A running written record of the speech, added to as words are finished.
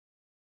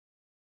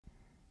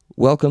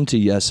Welcome to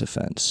Yes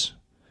Offense.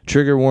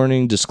 Trigger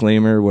warning,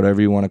 disclaimer,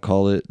 whatever you want to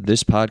call it.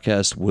 This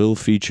podcast will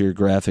feature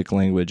graphic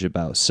language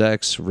about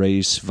sex,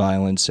 race,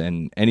 violence,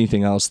 and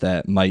anything else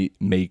that might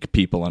make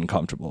people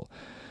uncomfortable.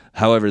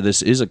 However,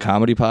 this is a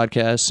comedy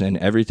podcast, and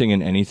everything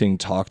and anything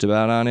talked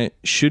about on it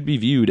should be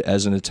viewed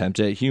as an attempt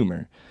at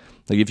humor.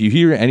 Like, if you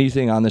hear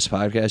anything on this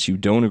podcast you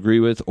don't agree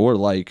with or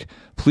like,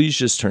 please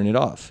just turn it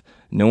off.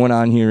 No one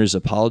on here is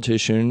a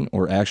politician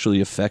or actually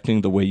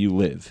affecting the way you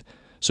live.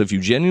 So if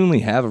you genuinely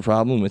have a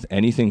problem with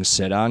anything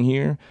said on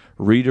here,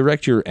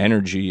 redirect your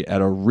energy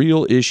at a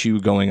real issue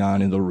going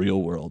on in the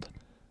real world.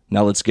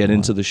 Now let's get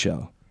into the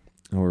show.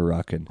 We're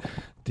rocking.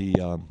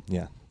 I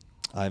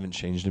haven't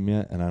changed them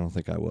yet, and I don't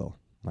think I will.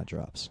 My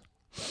drops.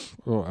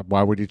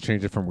 Why would you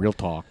change it from Real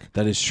Talk?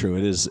 That is true.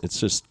 It is. It's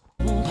just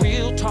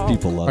real talk.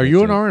 People love it. Are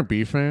you an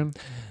R&B fan?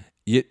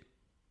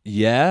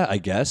 Yeah, I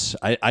guess.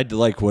 I'd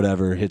like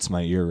whatever hits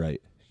my ear right.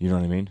 You know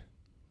what I mean?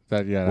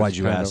 Why'd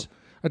you ask?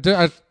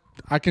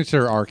 I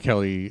consider R.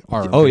 Kelly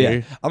R&B. Oh,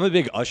 yeah. I'm a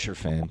big Usher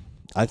fan.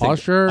 I think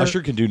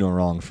Usher can do no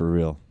wrong, for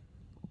real.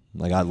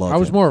 Like, I love I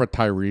was him. more of a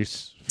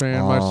Tyrese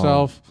fan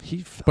myself.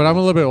 But I'm a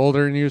little bit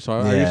older than you, so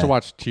I used to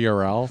watch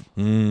TRL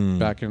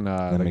back in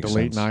the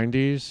late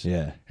 90s.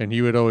 Yeah. And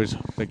he would always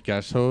the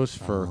guest host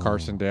for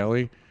Carson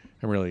Daly.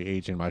 I'm really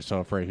aging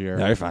myself right here.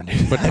 No, you're fine.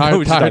 But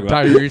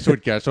Tyrese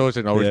would guest host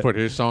and always put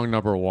his song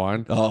number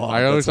one. Oh,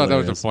 I always thought that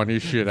was the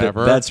funniest shit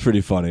ever. That's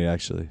pretty funny,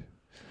 actually.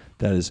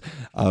 That is.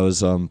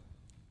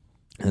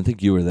 I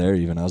think you were there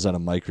even. I was at a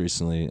mic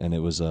recently, and it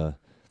was an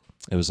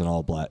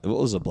all black. It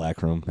was a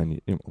black room, and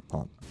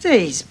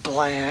These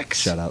blacks.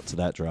 Shout out to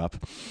that drop.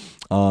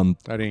 I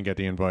didn't get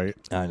the invite.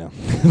 I know,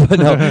 but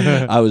no,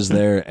 I was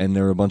there, and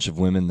there were a bunch of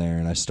women there,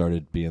 and I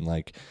started being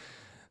like,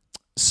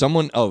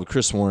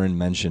 Chris Warren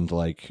mentioned,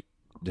 like,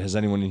 has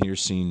anyone in here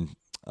seen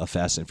a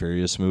Fast and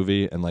Furious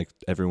movie? And like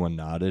everyone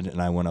nodded,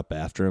 and I went up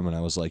after him, and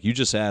I was like, you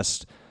just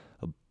asked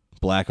a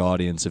black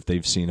audience if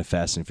they've seen a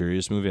Fast and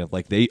Furious movie.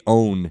 Like, they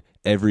own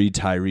every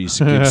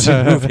Tyrese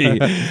Gibson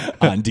movie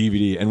on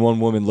DVD. And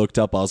one woman looked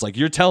up. I was like,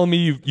 "You're telling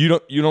me you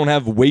don't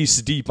have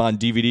Waist Deep on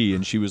DVD?"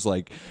 And she was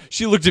like,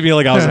 she looked at me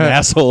like I was an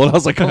asshole. And I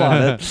was like, "Come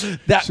on,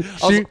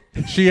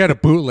 she had a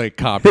bootleg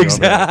copy."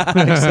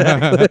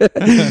 Exactly.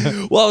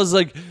 Well, I was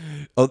like,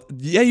 "Oh,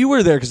 yeah, you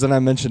were there," because then I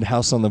mentioned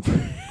House on the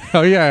Prairie.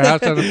 Oh yeah,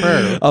 House on the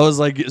Prairie. I was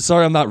like,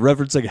 sorry, I'm not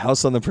referencing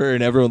House on the Prairie,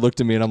 and everyone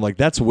looked at me, and I'm like,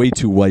 that's way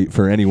too white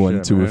for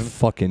anyone to have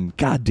fucking.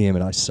 God damn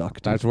it, I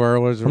sucked. That's where it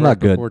was. I'm not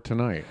good before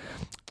tonight.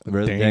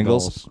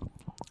 Dangles.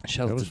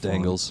 Shout out to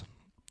Dangles.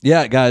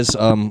 Yeah, guys.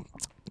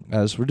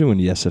 We're doing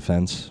Yes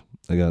Offense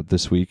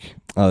this week.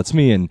 It's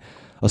me and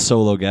a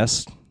solo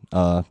guest.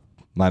 My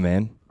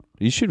man.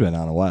 You should have been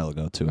on a while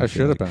ago too. I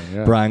should have been.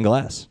 Yeah. Brian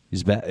Glass.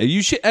 He's back.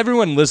 You should.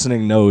 Everyone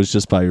listening knows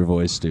just by your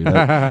voice, dude.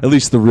 At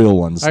least the real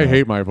ones. I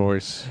hate my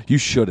voice. You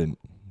shouldn't.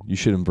 You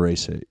should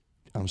embrace it.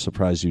 I'm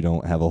surprised you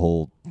don't have a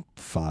whole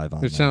 5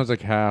 on. It sounds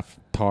like half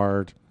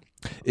tarred.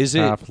 Is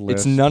it?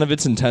 It's none of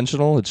it's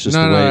intentional. It's just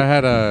no. The way I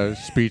had a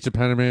speech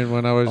impediment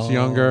when I was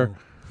younger,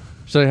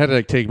 so they had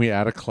to take me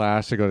out of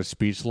class to go to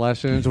speech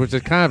lessons, which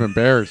is kind of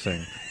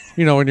embarrassing.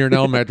 You know, when you're in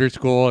elementary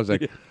school, it's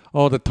like,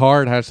 oh, the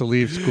tard has to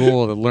leave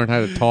school to learn how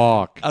to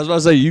talk. I was about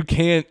to say you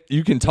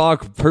can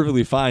talk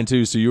perfectly fine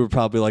too. So you were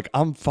probably like,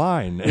 I'm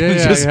fine.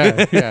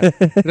 Yeah.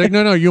 Like,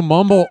 no, you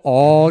mumble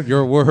all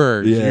your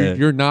words. Yeah.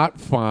 You're not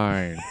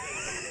fine.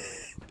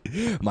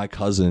 My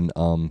cousin,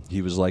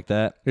 he was like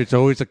that. It's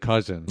always a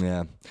cousin.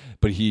 Yeah,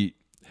 but he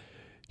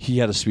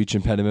had a speech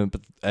impediment.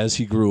 But as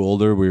he grew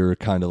older, we were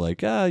kind of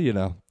like,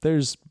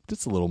 there's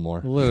just a little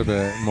more, a little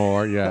bit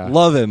more. Yeah,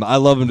 love him. I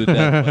love him to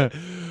death.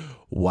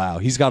 Wow,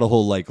 he's got a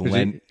whole like.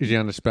 Is he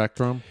on the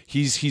spectrum?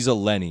 He's a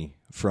Lenny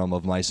from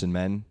Of Mice and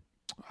Men.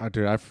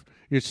 Dude,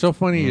 it's so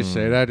funny you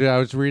say that. Dude, I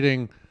was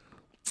reading.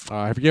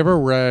 Have you ever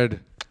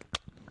read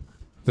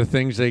The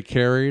Things They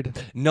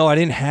Carried? No, I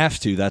didn't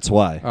have to. That's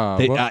why.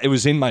 It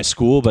was in my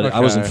school, but I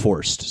wasn't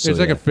forced. So it's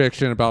like a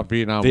fiction about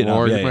Vietnam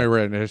War. You might have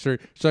read it in history.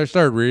 So I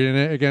started reading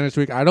it again this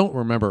week. I don't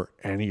remember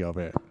any of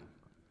it.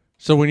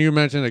 So when you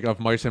mentioned like Of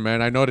Mice and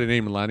Men, I know the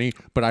name Lenny,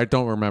 but I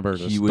don't remember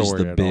the story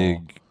at all. He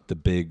was the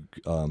big.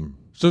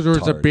 So there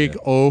was a big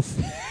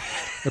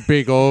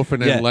oaf,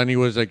 and then Lenny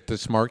was like the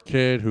smart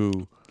kid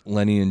who.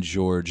 Lenny and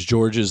George.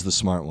 George is the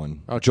smart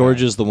one. Okay.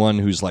 George is the one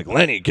who's like,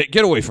 Lenny,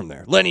 get away from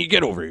there. Lenny,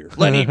 get over here.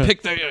 Lenny,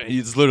 pick the.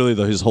 He's literally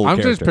his whole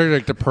character. I'm just picturing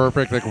like the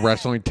perfect like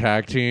wrestling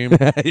tag team.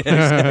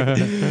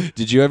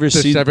 Did you ever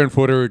see the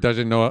 7-footer who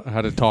doesn't know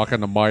how to talk on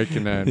the mic,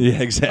 and then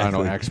yeah, exactly. I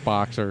don't know,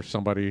 Xbox or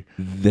somebody.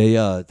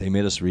 They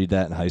made us read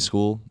that in high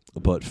school,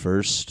 but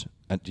first,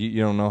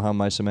 you don't know how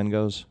Mice and Men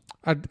goes?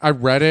 I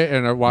read it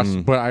and I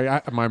watched,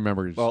 but my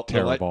memory is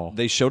terrible.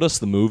 They showed us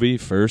the movie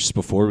first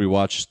before we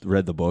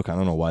read the book. I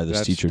don't know why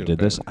this teacher did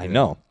this. I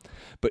know.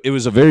 But it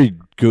was a very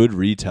good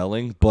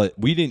retelling, but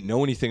we didn't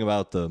know anything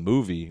about the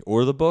movie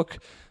or the book.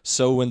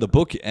 So when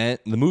the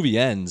movie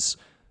ends,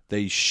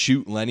 they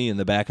shoot Lenny in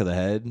the back of the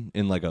head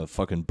in like a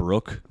fucking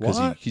brook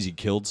because he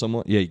killed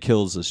someone. Yeah, he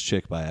kills this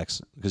chick by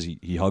accident because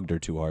he hugged her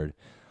too hard.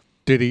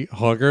 Did he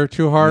hug her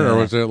too hard, or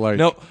was it like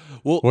no?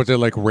 Well, Was it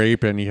like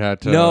rape and he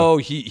had to? no,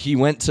 he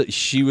went to.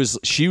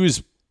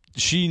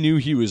 She knew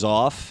he was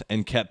off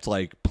and kept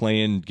like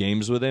playing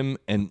games with him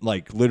and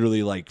like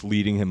literally like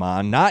leading him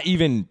on. He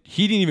didn't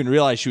even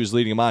realize she was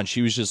leading him on.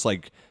 She was just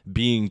like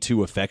being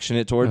too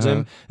affectionate towards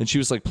him, and she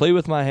was like, "Play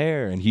with my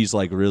hair," and he's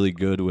like really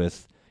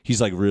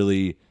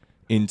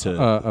into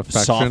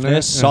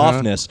affectionate?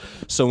 softness.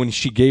 So when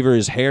she gave her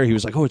his hair, he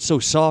was like, "Oh, it's so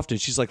soft," and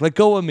she's like, "Let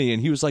go of me,"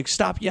 and he was like,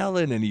 "Stop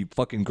yelling," and he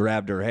fucking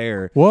grabbed her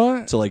hair.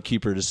 What? To like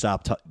keep her to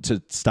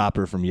stop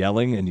her from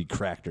yelling, and he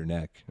cracked her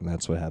neck, and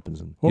that's what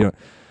happens.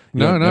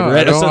 No, I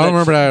remember don't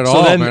remember that at so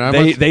all, then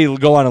man. they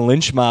go on a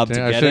lynch mob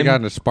to I get should have him.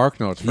 gotten the Spark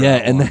Notes for Yeah,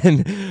 that and one.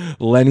 then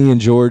Lenny and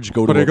George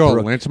go But to they a go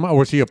brook. lynch mob?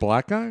 Was he a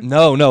black guy?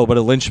 No, but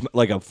a lynch,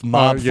 like a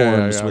mob yeah,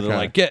 forms yeah, where they're okay.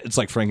 like, it's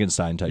like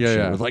Frankenstein type Yeah, shit.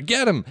 yeah. With like,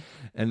 get him.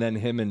 And then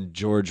him and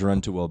George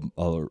run to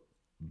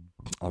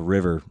a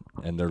river,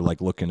 and they're like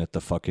looking at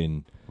the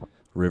fucking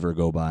river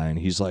go by, and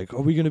he's like,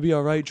 "Are we gonna be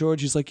all right,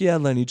 George?" He's like, "Yeah,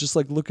 Lenny, just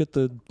like look at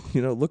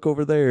look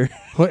over there."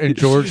 What, and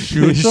George He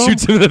shoots him?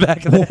 shoots him in the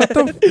back of the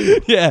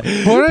head. Yeah.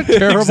 What a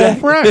terrible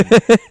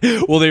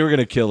friend. Well, they were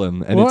gonna kill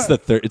him, and What?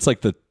 it's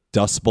like the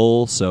Dust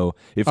Bowl. So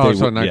if Oh, they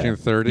so were-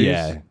 1930s?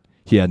 yeah,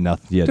 he had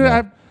nothing.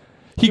 Dude,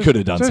 He could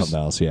have done just- something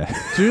else. Yeah,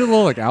 do a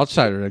little like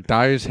outsider, like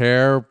dye his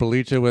hair,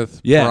 bleach it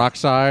with Yeah.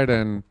 peroxide,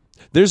 and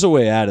there's a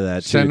way out of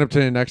that. send too. him to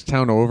the next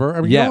town over.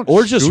 I mean, Yeah, don't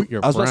or just shoot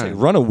your I was about to friend.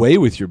 say, run away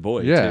with your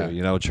boy. Yeah.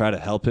 too, try to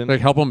help him.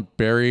 Like help him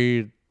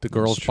bury the It's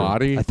girl's true.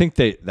 body. I think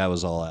that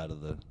was all out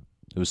of the.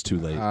 It was too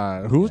late.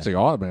 Who was the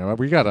odd man?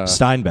 We got a.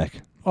 Steinbeck.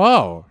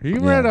 Oh, he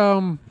read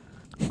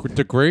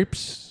the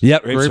Grapes.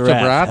 Yep, Grapes of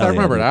Wrath. I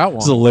remember that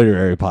It's a one.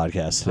 literary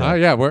podcast.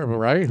 Yeah,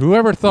 right.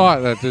 Whoever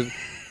thought that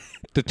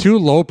the two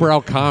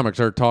lowbrow comics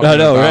are talking I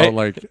know, about right?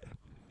 like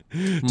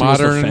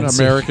modern offensive.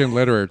 American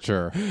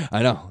literature.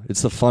 I know.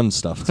 It's the fun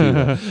stuff too.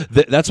 though.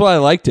 That's why I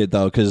liked it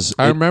though, because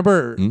I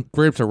remember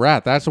Grapes of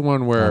Wrath. That's the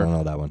one I where don't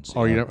know that one.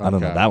 Oh, you know, I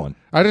don't know okay. that one.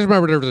 I just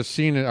remember there was a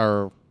scene,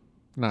 or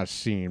not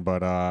scene,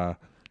 but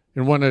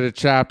in one of the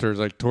chapters,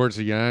 like towards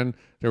the end,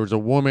 there was a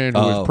woman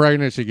who was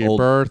pregnant. She gave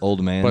birth.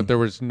 Old man. But there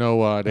was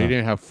no, they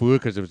didn't have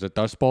food because it was a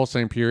Dust Bowl,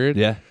 same period.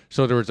 Yeah.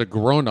 So there was a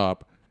grown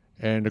up,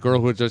 and the girl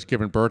who had just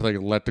given birth, like,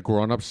 let the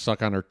grown up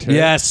suck on her tit.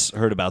 Yes,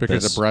 heard about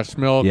Because this. of breast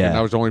milk, Yeah. and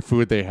that was the only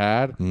food they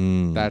had.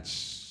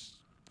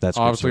 That's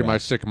Obviously, Grapes of my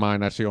Wrath. sick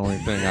mind, that's the only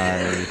thing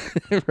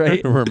I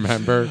right.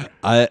 remember.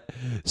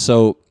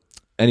 So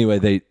anyway,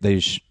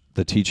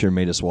 the teacher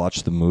made us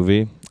watch the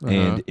movie, Uh-huh.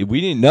 and we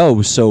didn't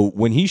know. So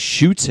when he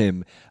shoots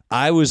him,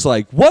 I was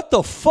like, "What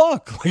the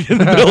fuck?" Like in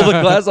the middle of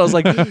the class, I was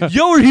like,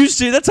 "Yo, are you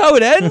serious? That's how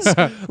it ends?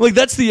 Like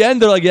that's the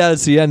end?" They're like, "Yeah,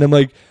 that's the end." I'm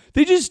like,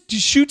 "They just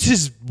shoots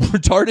his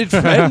retarded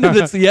friend, and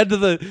that's the end of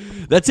the.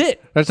 That's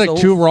it. That's like So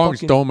two wrongs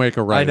fucking- don't make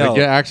a right. I know. Like,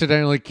 you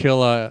accidentally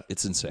kill a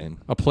It's insane.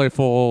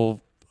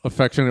 playful,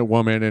 affectionate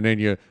woman, and then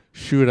you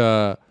shoot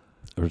a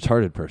A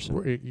retarded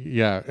person.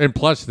 yeah. And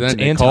plus, then It's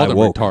they called him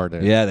anti-woke.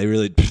 retarded. Yeah, they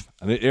really.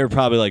 I mean, they were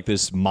probably like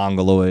this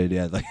mongoloid.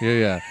 Yeah, like,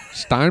 yeah.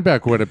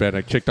 Steinbeck would have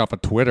been kicked off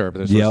of Twitter if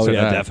this yeah, was oh,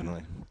 today. yeah,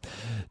 definitely.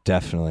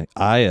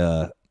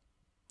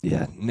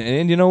 Yeah,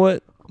 and you know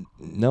what?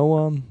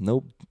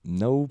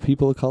 No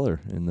people of color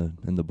in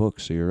the book.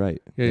 So you're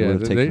right. Yeah, They yeah. would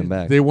have taken them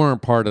back. They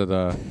weren't part of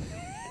the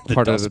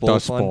Dust Bowl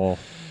Dust fun? Bowl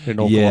in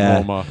Yeah.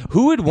 Oklahoma.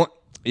 Who would want?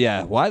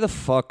 Yeah, why the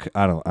fuck?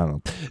 I don't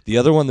know. The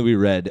other one that we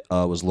read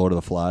was Lord of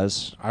the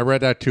Flies. I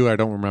read that too. I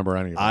don't remember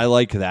any of it. I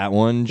like that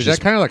one. Is that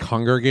kind of like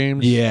Hunger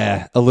Games?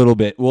 Yeah, a little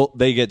bit. Well,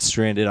 they get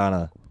stranded on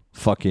a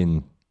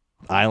fucking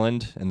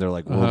island, and they're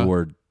like World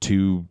War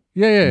II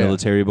Yeah.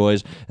 military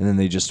boys, and then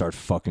they just start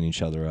fucking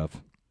each other up.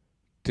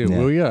 Dude,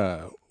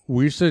 Yeah.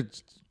 we should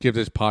give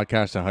this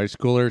podcast to high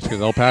schoolers because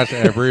they'll pass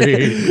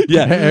every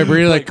Yeah.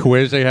 every like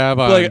quiz they have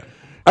on Like,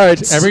 all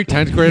right, every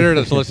 10th grader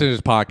that's listening to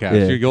this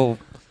podcast. Yeah.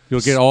 You'll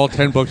get all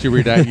 10 books you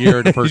read that year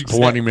in the first Exactly,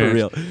 20 for minutes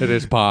real. of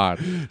this pod.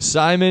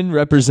 Simon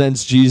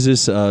represents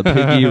Jesus.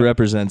 Piggy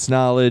represents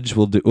knowledge.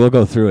 We'll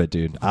go through it,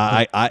 dude.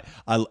 I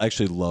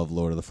actually love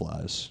Lord of the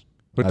Flies.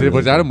 But I really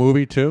was that do. a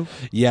movie too?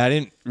 Yeah, I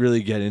didn't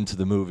really get into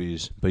the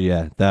movies, but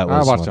yeah, that I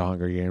was. watched the one.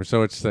 Hunger Games,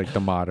 so it's like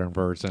the modern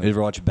version. You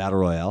ever watch Battle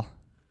Royale?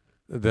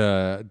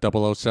 The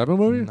 007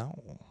 movie? No,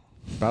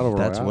 Battle Royale.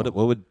 that's what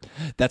would.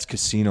 That's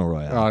Casino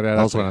Royale. Oh, yeah, I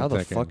that's was what like, how I'm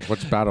the thinking. fuck?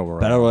 What's Battle Royale?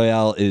 Battle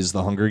Royale is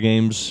the Hunger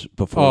Games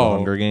before Oh. the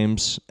Hunger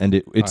Games, and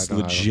it's I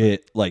don't-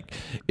 legit. Like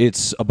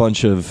it's a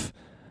bunch of.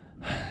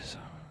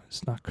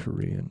 It's not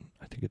Korean.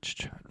 I think it's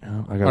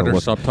China. I gotta Are there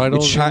look.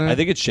 subtitles It's in Chi- it? I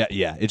think it's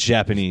yeah, it's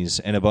Japanese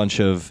and a bunch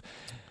of.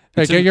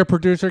 Hey, it's get a- your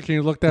producer. Can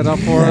you look that up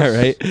for us?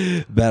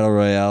 right? Battle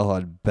Royale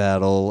on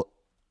Battle.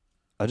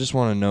 I just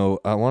want to know.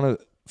 I want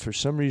to. For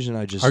some reason,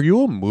 I just. Are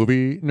you a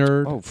movie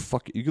nerd? Oh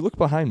fuck! You can look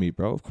behind me,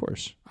 bro. Of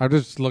course. I'm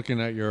just looking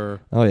at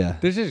your. Oh yeah.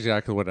 This is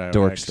exactly what I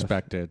Dork stuff.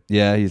 expected.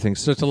 Yeah, you think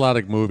It's so? just a lot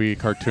of movie,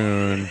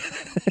 cartoon.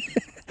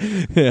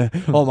 Yeah.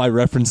 All my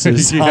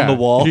references Yeah, on the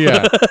wall.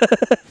 Yeah.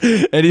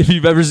 And if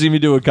you've ever seen me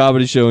do a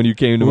comedy show and you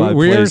came to my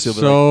We're place, you'll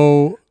be like,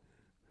 so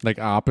like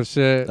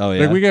opposite. Oh, Like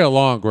yeah? we get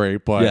along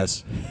great, but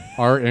yes.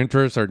 our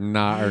interests are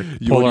not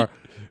You- polar.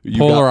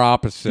 Polar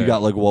opposite. You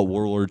got like what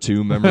World War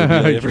II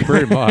memorabilia?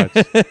 Pretty much.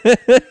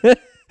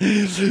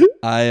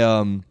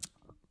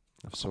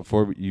 So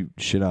before you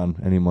shit on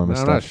any more No,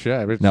 stuff, not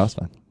shit. no, it's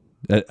fine.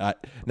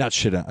 Not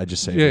shit on. I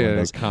just say Yeah,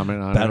 does.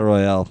 comment on Battle it.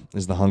 Royale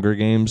is the Hunger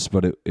Games,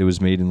 but it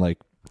was made in like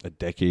a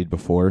decade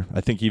before.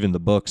 I think even the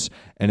books,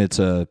 and it's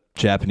a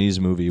Japanese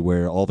movie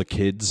where all the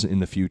kids in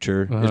the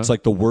future, it's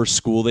like the worst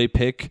school they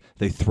pick.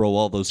 They throw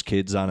all those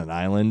kids on an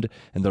island,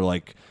 and they're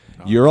like,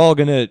 "You're all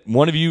gonna.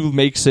 One of you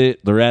makes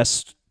it. The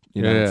rest."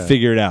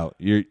 Figure it out.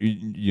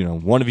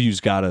 One of you's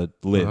got to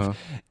live,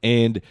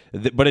 and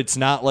but it's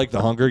not like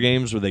the Hunger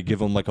Games where they give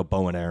them like a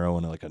bow and arrow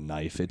and like a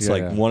knife. It's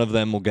one of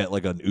them will get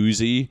like an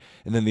Uzi,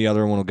 and then the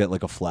other one will get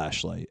like a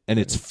flashlight, and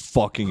it's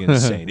fucking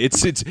insane.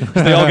 It's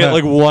they all get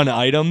like one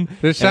item.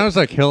 This sounds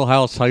like Hill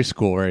House High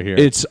School right here.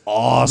 It's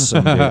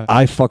awesome, dude.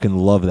 I fucking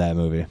love that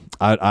movie.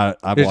 I've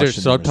Is watched there it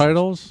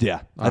subtitles?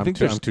 Yeah, I'm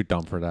too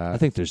dumb for that. I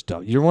think there's.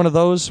 You're one of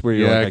those where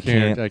you're like, I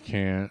can't. I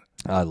can't.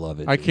 I love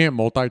it. I can't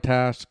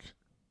multitask.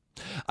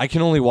 I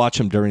can only watch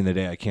them during the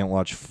day. I can't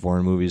watch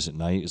foreign movies at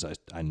night because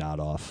I nod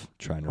off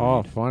trying to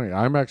read. Funny.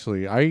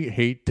 I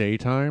hate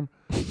daytime,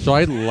 so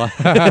I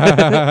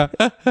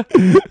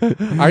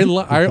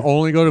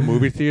only go to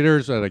movie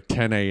theaters at like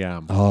 10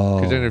 a.m.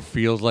 because then it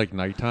feels like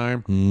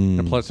nighttime,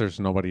 and plus there's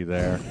nobody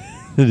there.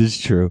 It is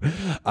true.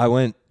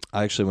 I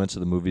actually went to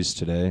the movies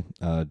today.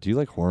 Do you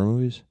like horror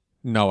movies?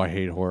 No, I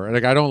hate horror.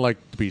 Like I don't like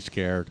to be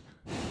scared.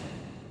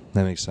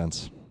 That makes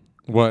sense.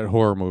 What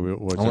horror movie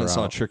was I went and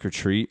saw Trick or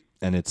Treat.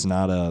 And it's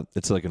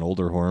like an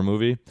older horror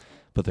movie,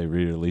 but they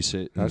re-release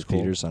it in the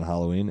theaters on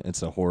Halloween.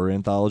 It's a horror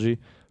anthology.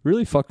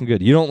 Really fucking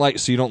good. You don't like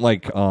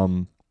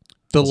I'll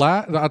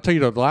tell you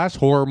the last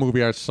horror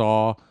movie I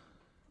saw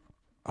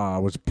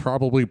was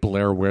probably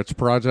Blair Witch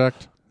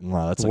Project.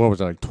 Wow, that's what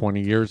was it, like 20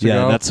 years ago?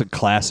 Yeah, that's a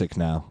classic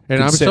now.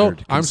 And I'm so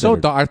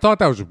I thought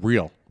that was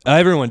real.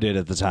 Everyone did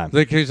at the time.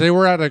 Because they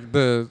were at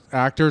the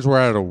actors were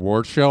at an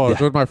award show. I was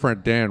with my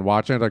friend Dan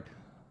watching it, like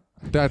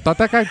I thought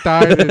that guy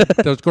died.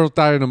 Those girls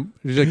died.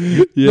 He's like,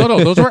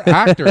 no, those were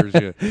actors.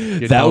 You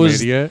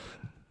idiot.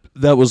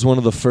 That was one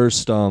of the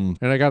first. And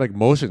I got like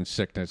motion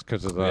sickness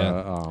because of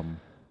the.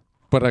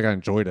 But like I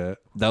enjoyed it.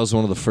 That was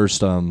one of the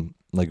first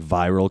like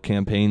viral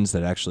campaigns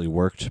that actually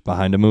worked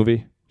behind a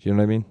movie. You know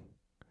what I mean?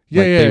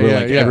 Yeah,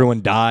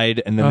 Everyone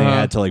died, and then they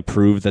had to like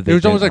prove that they. It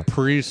was almost like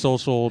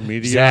pre-social media,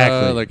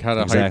 exactly. like how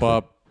to hype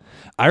up.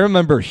 I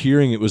remember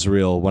hearing it was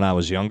real when I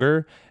was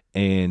younger,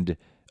 and.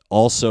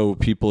 Also,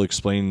 people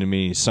explaining to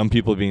me, some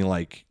people being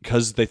like,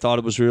 because they thought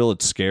it was real,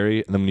 it's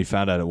scary. And then when you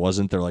found out it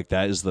wasn't, they're like,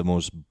 that is the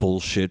most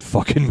bullshit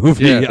fucking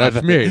movie. Yeah,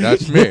 that's me.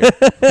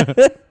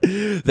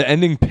 The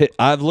ending pit.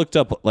 I've looked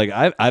up, like,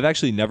 I've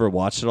actually never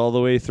watched it all the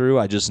way through.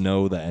 I just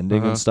know the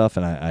ending and stuff,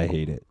 and I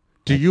hate it.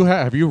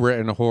 Have you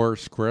written a horror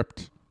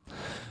script?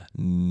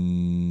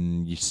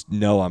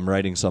 No, I'm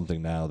writing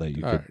something now that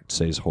you could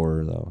say is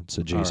horror, though. It's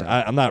adjacent.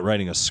 Right. I'm not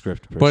writing a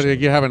script per But se.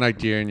 you have an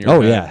idea in your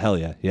head. head. Yeah, hell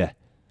yeah, yeah.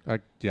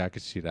 I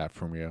could see that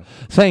from you.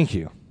 Thank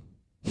you.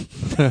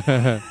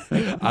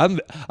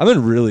 I've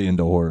been really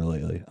into horror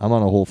lately. I'm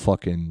on a whole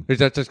fucking. Is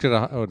that just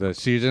because the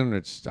season?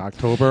 It's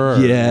October.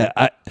 Yeah,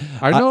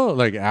 I know.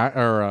 Like,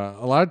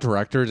 a lot of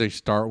directors they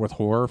start with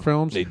horror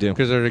films. They do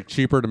because they're like,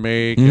 cheaper to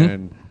make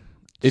and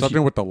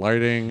something with the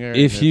lighting.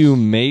 If you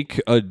make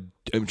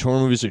horror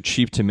movies are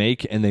cheap to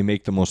make and they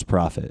make the most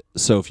profit.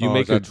 So if you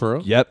make is that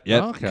true? Yep,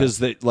 because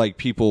they like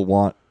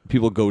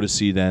people go to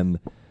see them.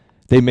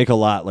 They make a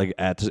lot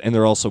and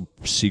they're also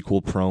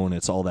sequel prone.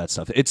 It's all that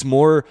stuff. It's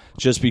more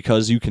just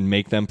because you can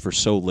make them for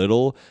so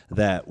little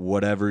that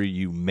whatever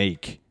you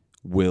make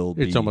will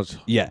be. It's almost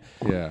yeah.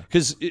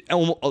 Because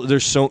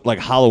there's so like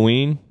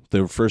Halloween.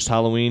 The first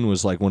Halloween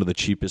was like one of the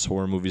cheapest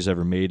horror movies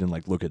ever made, and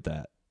like look at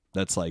that.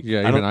 That's like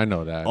I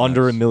know that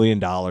under $1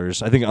 million. I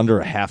think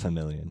under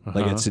 $500,000.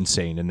 Like it's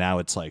insane, and now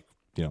it's like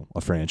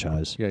a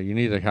franchise. Yeah, you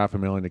need like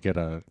 $500,000 to get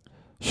a.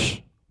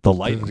 The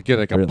light to get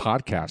like a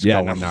podcast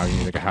going now. You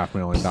need like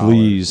 $500,000.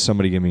 Please,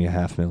 somebody give me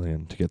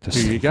 $500,000 to get this.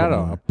 Dude, you got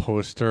a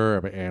poster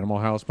of an Animal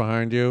House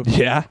behind you.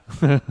 Yeah.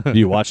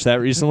 You watched that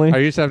recently? I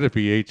used to have the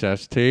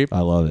VHS tape. I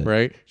love it.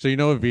 Right? So you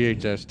know a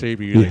VHS tape,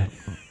 you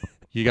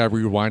got to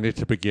rewind it to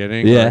the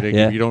beginning. Yeah, right?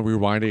 If you don't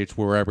rewind it, it's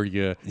wherever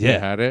you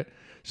had it.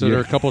 So there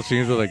are a couple of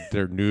scenes where like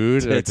they're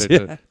nude,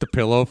 the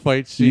pillow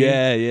fight scene.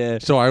 Yeah, yeah.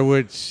 So I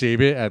would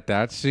save it at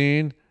that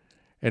scene.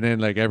 And then,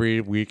 like,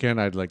 every weekend,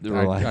 I'd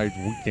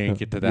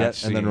yank it to that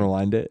scene. And then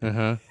rewind it.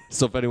 Uh-huh.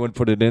 So if anyone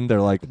put it in, they're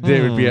like...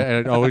 They would be... And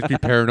I'd always be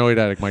paranoid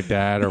that, like, my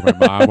dad or my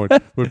mom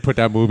would put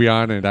that movie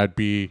on, and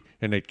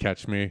and they'd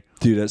catch me.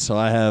 Dude, so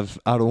I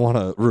don't want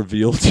to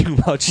reveal too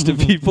much to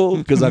people,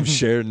 because I've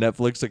shared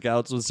Netflix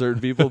accounts with certain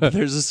people, but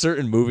there's a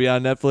certain movie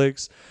on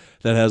Netflix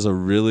that has a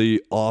really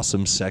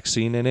awesome sex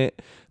scene in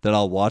it that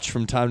I'll watch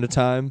from time to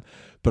time.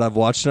 but I've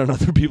watched it on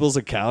other people's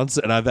accounts,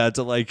 and I've had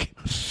to like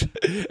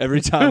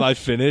every time I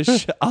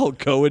finish, I'll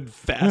go and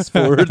fast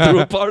forward through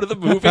a part of the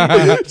movie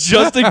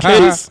just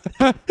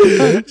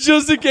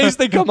in case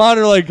they come on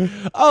and are like,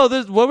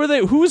 oh, what were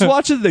they? Who was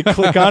watching? They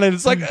click on it.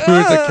 It's like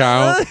Whose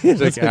account?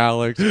 It's like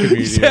Alex, comedian.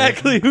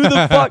 Exactly. Who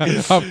the fuck?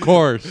 Of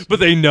course. But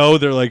they know,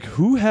 they're like,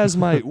 who has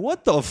my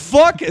what the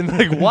fuck? And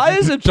like, why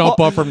is it Jump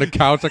up from the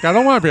couch like I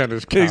don't want to be on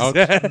this couch.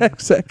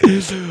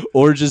 Exactly.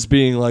 Or just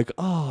being like,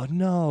 oh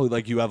no,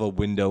 like you have a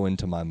window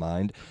into my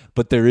mind.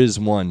 But there is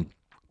one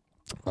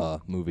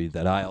movie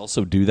that I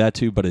also do that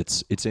to, but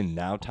it's in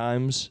Now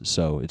Times,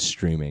 so it's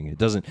streaming. It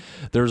doesn't.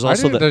 There's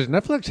also does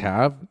Netflix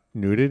have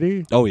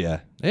nudity? Oh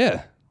yeah.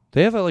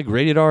 They have like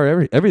rated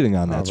R. Everything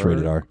on that's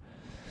rated R.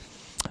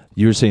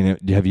 You were saying,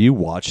 have you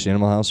watched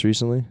Animal House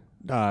recently?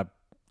 Not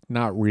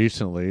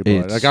recently,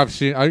 but like I've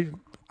seen. I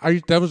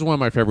that was one of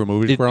my favorite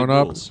movies growing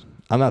up.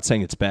 I'm not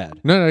saying it's bad.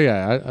 No,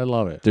 yeah, I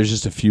love it. There's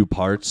just a few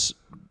parts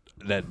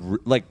that,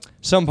 like,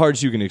 some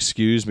parts you can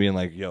excuse being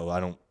like, yo, I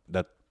don't.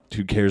 That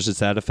who cares? It's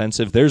that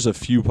offensive. There's a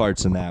few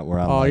parts in that where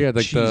I'm like, yeah,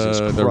 like Jesus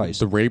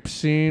Christ. the rape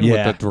scene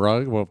with the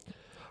drug. Well,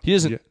 he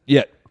doesn't.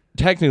 Yeah.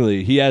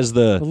 Technically, he has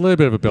a little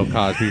bit of a Bill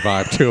Cosby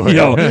vibe to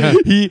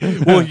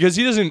it. Because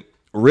he doesn't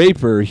rape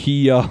her.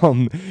 He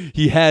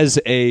has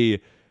a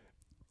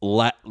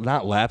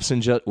not lapse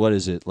in what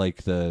is it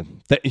like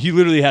he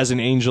literally has an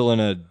angel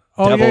and a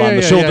devil on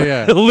the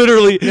shoulder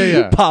literally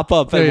pop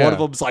up, and one of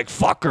them's like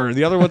fuck her, and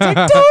the other one's like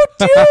don't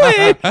do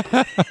it.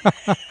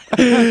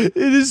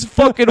 It is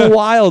fucking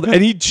wild,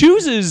 and he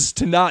chooses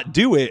to not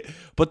do it.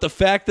 But the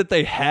fact that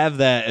they have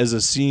that as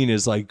a scene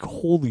is like,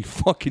 holy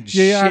fucking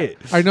shit.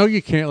 I know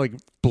you can't like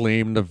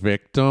blame the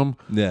victim.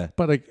 Yeah.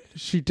 But like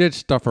she did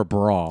stuff her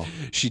bra.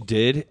 She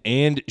did,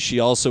 and she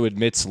also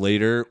admits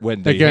later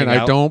when they Again, hang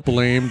out, I don't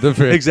blame the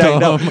victim. Exactly.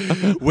 No.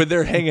 When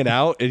they're hanging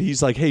out and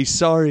he's like, hey,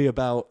 sorry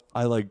about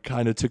I like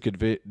kind of took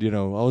advantage,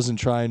 I wasn't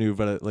trying to,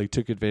 but I like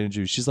took advantage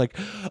of you. She's like,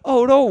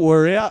 oh, don't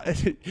worry.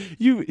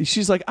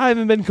 She's like, I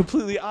haven't been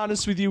completely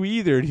honest with you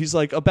either. And he's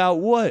like, about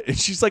what? And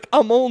she's like,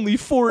 I'm only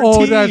 14.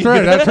 Oh, that's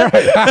right.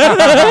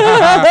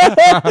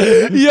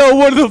 Yo,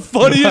 one of the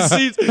funniest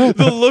scenes,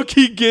 the look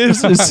he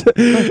gives is,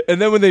 and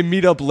then when they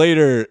meet up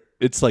later,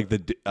 it's like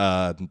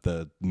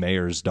the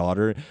mayor's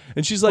daughter,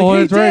 and she's like, "Oh,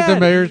 hey, that's Dad. right, the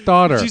mayor's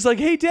daughter." She's like,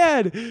 "Hey,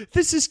 Dad,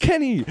 this is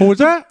Kenny. Who was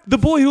that? The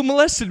boy who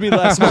molested me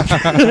last month."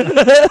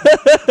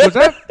 Was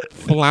that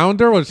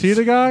Flounder? Was he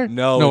the guy?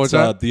 No, was it's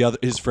that the other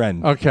his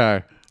friend.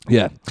 Okay,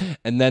 yeah,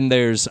 and then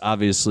there's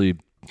obviously,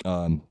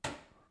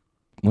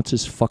 what's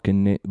his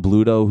fucking name?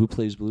 Bluto. Who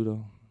plays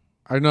Bluto?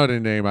 I know the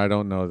name. I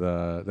don't know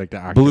the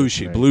actor.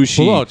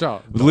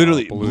 Belushi.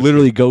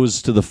 Literally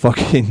goes to the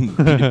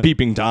fucking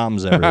peeping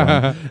toms.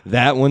 Everyone.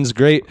 That one's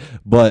great,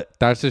 but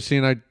that's the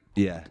scene.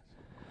 Yeah.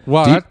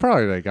 Well, that's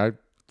probably like I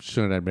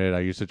shouldn't admit.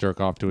 I used to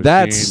jerk off to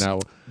a scene.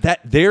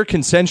 That they're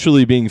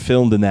consensually being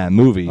filmed in that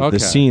movie. Okay. The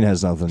scene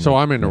has nothing. So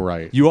I'm in the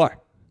right. You are.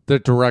 The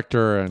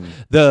director and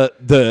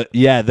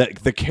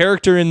the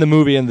character in the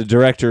movie and the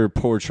director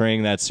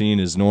portraying that scene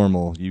is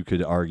normal. You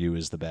could argue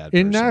is the bad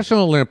person. In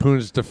National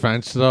Lampoon's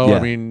defense, though, I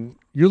mean,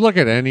 you look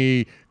at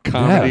any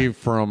comedy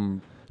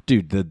from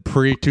the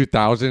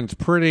pre-2000s,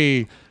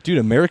 pretty. Dude,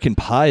 American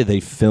Pie,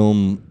 they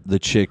film the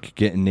chick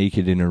getting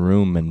naked in a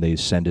room and they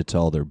send it to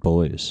all their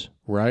boys.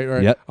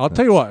 Right. Yep. I'll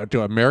tell you what,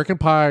 American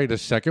Pie, the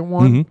second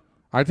one,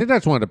 I think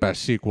that's one of the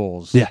best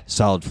sequels. Yeah,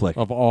 solid flick.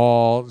 Of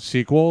all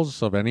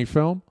sequels of any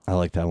film. I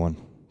like that one.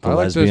 I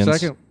like the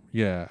second.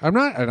 Yeah, I'm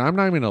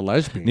not even a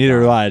lesbian. Neither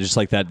do I. I just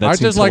like that. I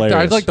just like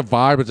the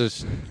vibe of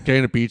just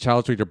getting a beach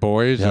house with your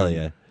boys. Hell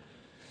yeah.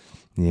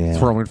 Yeah.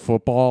 Throwing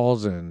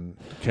footballs and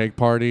cake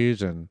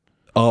parties and.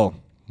 Oh,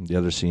 the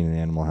other scene in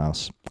Animal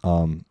House.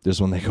 This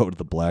when they go to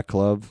the Black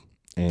Club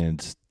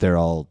and they're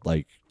all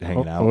like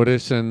hanging out.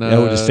 Otis and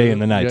Otis staying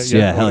the nights.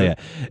 Yeah, hell yeah.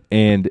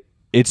 And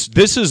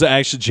this is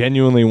actually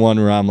genuinely one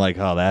where I'm like,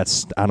 oh, I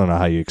don't know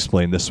how you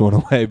explain this one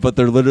away, but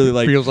they're literally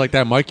like, feels like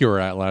that mic you were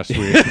at last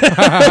week.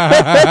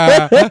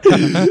 I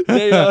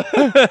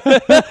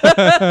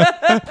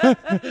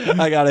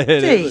gotta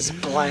hit Jeez,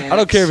 it. I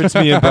don't care if it's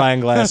me and Brian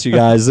Glass, you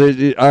guys.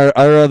 Our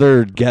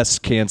other guests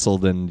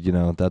canceled,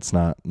 and that's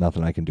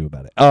nothing I can do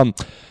about it.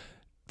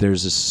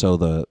 There's this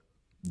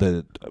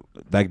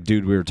that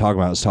dude we were talking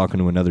about was talking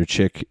to another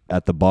chick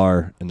at the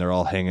bar, and they're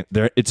all hanging.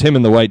 It's him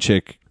and the white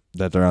chick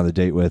that they're on the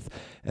date with,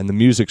 and the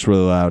music's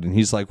really loud, and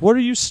he's like, what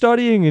are you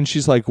studying? And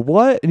she's like,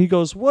 what? And he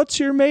goes, what's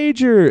your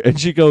major? And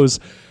she goes,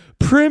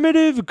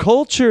 primitive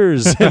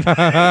cultures. And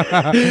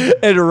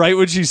right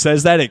when she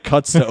says that, it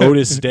cuts to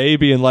Otis Day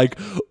being like,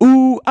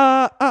 ooh,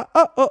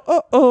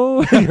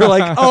 oh. And you're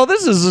like, oh,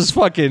 this is just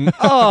fucking,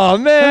 oh,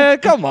 man,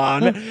 come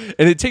on. And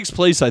it takes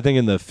place, I think,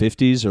 in the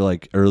 50s or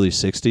like early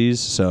 60s.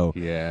 So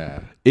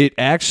yeah, it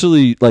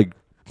actually like,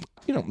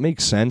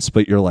 makes sense,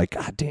 but you're like,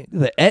 God damn,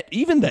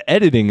 even the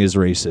editing is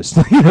racist.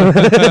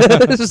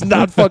 This is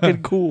not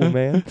fucking cool,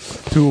 man.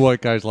 Two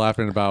white guys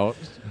laughing about.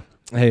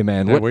 Hey,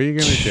 man, what are you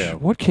gonna do?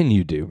 What can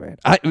you do, man?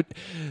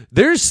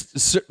 There's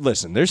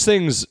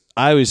things.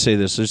 I always say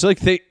this. There's like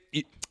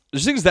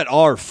there's things that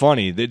are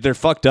funny. They're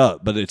fucked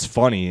up, but it's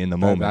funny in the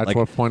moment. That's like,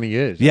 what funny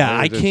is. Yeah,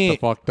 I It's the can't.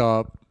 fucked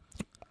up.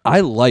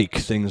 I like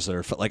things that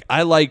are like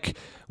I like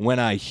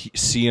when I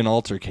see an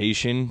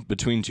altercation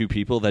between two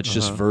people that's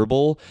just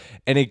verbal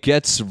and it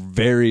gets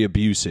very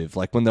abusive.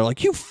 Like when they're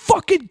like, "You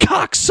fucking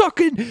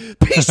cocksucking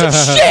piece of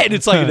shit!"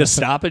 It's like in a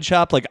Stop and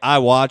Shop. Like I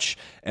watch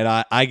and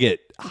I get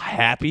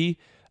happy.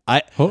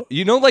 Like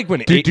when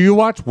Do you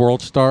watch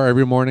World Star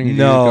every morning? Do you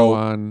go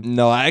on?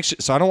 No, I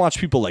actually. So I don't watch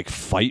people like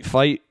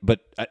fight, but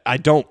I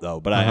don't though.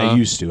 But I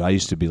used to. I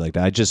used to be like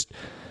that.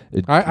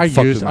 I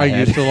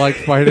used to like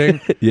fighting.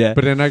 Yeah.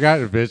 But then I got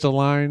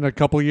Invisalign a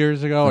couple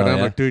years ago, and I'm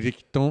yeah? like, dude, you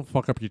don't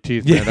fuck up your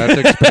teeth, man.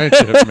 That's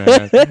expensive,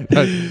 man.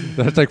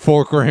 That's like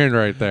 $4,000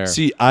 right there.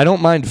 See, I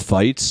don't mind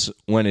fights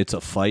when it's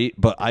a fight,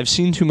 but I've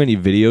seen too many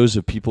videos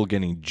of people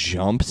getting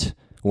jumped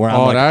where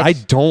I'm like, I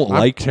don't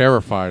like. I'm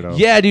terrified of.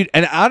 Yeah, dude.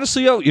 And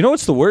honestly, you know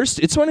what's the worst?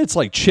 It's when it's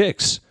like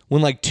chicks.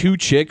 When like two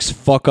chicks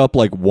fuck up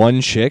like one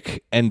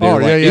chick and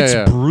they're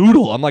it's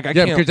brutal. I'm like, I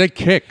can't. Yeah, because they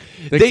kick.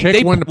 They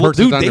kick when the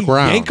person's on the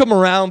ground. They yank them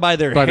around by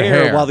their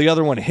hair while the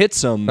other one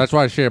hits them. That's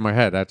why I shave my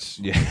head. That's.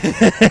 Yeah.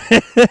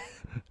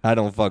 I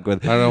don't fuck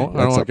with. I don't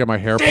want to get my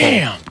hair pulled.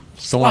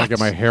 Don't want to get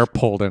my hair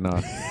pulled in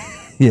a.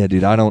 Yeah,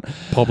 dude. I don't.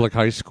 Public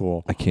high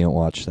school. I can't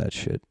watch that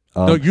shit.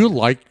 No, you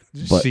like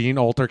seeing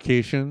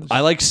altercations? I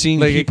like seeing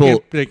like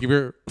people. Like if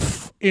you're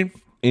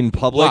in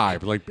public,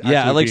 live, like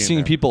I like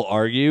seeing people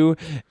argue,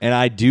 and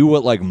I do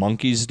what like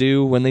monkeys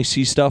do when they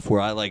see stuff, where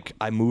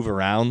I move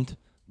around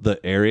the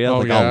area.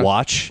 I'll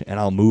watch and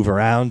I'll move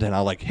around and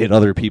I'll like hit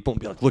other people and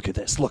be like, "Look at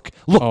this! Look!"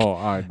 Oh,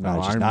 I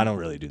don't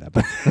really do that,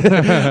 but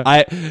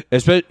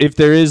especially if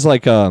there is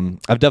like I've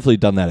definitely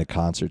done that at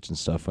concerts and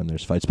stuff when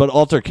there's fights, but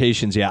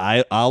altercations,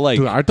 I'll like.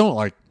 Dude, I don't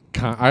like.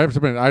 I have to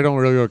admit, I don't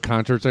really go to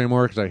concerts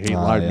anymore because I hate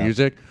live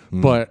music,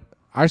 but.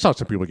 I saw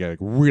some people get like,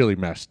 really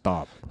messed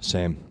up.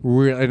 Same.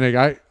 And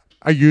like,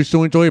 I used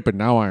to enjoy it, but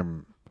now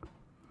I'm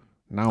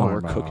we're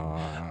cooking.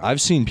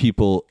 I've seen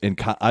people in.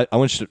 I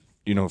went to.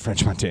 You know who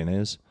French Montana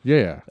is?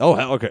 Yeah.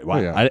 Oh, okay. Wow.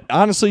 Yeah. I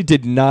honestly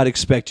did not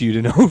expect you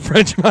to know who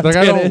French Montana is.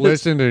 Like I don't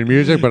listen to the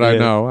music, but I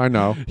know.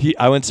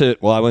 I went to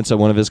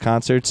one of his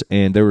concerts,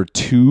 and there were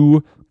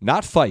two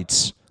not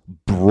fights,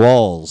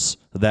 brawls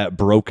that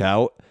broke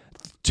out.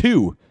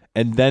 Two.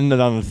 And then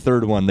on the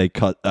third one, they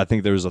cut. I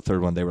think there was a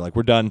third one. They were like,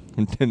 "We're done."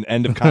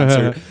 End of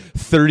concert.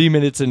 30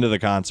 minutes into the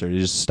concert, he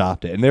just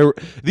stopped it. And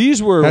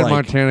these were Has like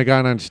Montana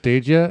gotten on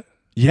stage yet?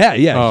 Yeah.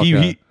 Oh,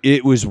 okay.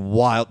 It was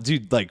wild,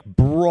 dude. Like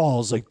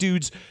brawls, like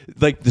dudes,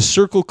 like the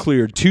circle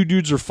cleared. Two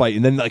dudes were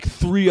fighting, then like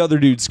three other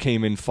dudes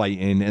came in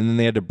fighting, and then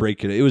they had to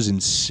break it. It was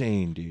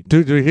insane, dude.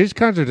 Dude, his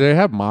concert, did they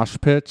have mosh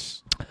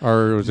pits?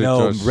 Or was it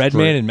just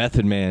Redman and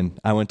Method Man.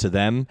 I went to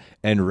them,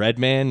 and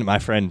Redman, my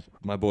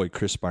boy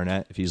Chris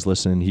Barnett, if he's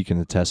listening, he can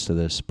attest to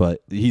this.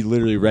 But he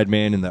literally,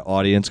 Redman in the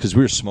audience, because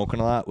we were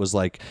smoking a lot, was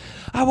like,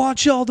 "I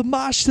want y'all to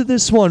mosh to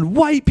this one,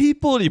 white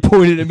people." And he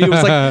pointed at me. It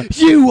was like,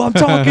 "You, I'm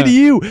talking to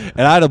you."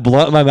 And I had a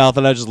blunt in my mouth,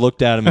 and I just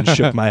looked at him and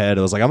shook my head.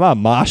 I was like, "I'm not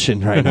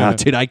moshing right now,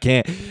 dude. I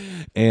can't."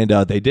 And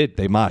they did.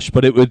 They moshed,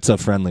 but it's a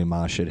friendly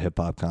mosh at hip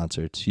hop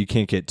concerts. You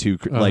can't get too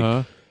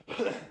like.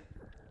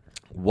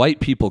 White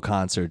people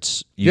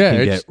concerts, you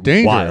can get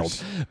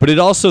dangerous. wild, but it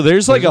also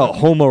there's like a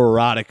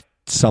homoerotic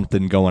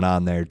something going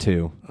on there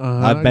too.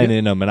 I've been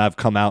in them and I've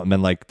come out and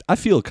been like, I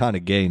feel kind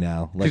of gay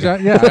now. Like, I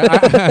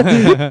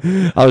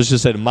was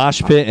just at a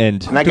mosh pit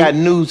and I got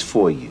news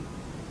for you.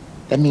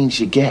 That means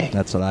you're gay.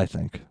 That's what I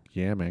think.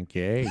 Yeah, man,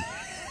 gay.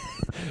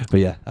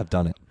 But yeah, I've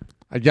done it.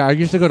 Yeah, I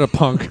used to go to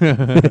punk. I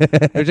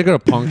used to go to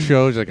punk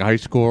shows like high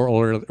school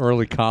or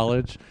early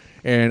college,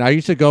 and I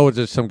used to go with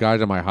just some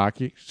guys on my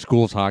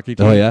school's hockey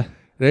team. Oh yeah.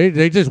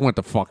 They just went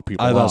to fuck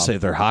people I was up. about to say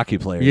they're hockey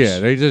players. Yeah,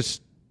 they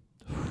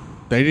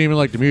didn't even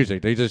like the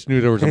music. They just knew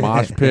there was a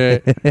mosh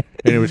pit and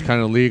it was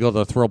kind of legal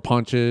to throw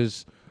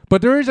punches.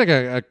 But there is like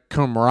a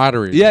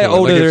camaraderie. Yeah,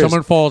 like if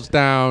someone falls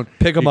down,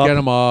 pick them up, get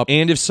them up.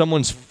 And if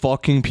someone's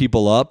fucking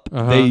people up,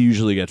 they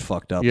usually get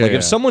fucked up. Yeah, like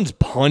if someone's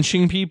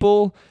punching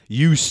people,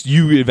 you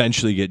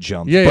eventually get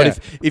jumped. Yeah, but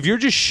if you're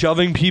just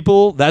shoving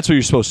people, that's what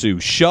you're supposed to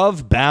do.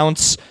 Shove,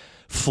 bounce,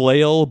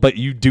 flail, but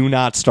you do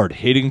not start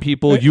hitting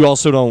people. You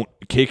also don't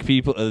kick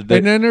people. And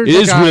then there's it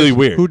is really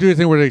weird. Who do you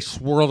think where they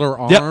swirl their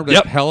arm,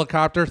 that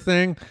helicopter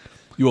thing?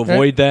 You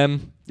avoid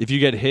them. If you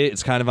get hit,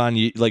 it's kind of on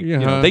you. Like, you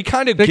know, they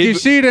kind of you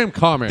see them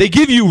coming. They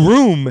give you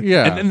room, and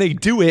Yeah. then they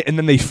do it, and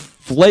then they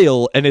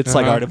flail, and it's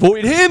like, all right,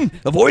 avoid him,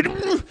 avoid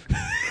him.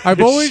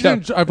 I've always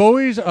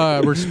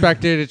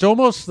respected. It's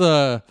almost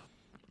the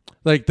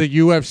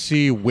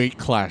UFC weight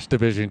class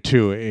division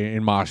too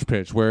in mosh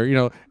pits, where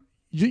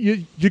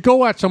you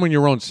go at someone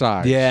your own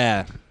size.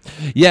 Yeah.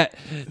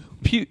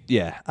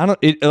 I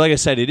don't. Like I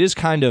said, it is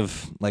kind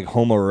of like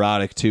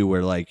homoerotic too,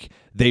 where like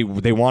they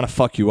want to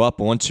fuck you up,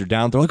 but once you're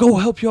down, they're like, "Oh, I'll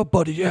help you up,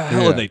 buddy." Yeah,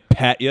 hell, and they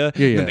pat you, and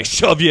then they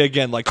shove you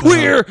again, like,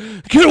 "Queer,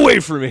 get away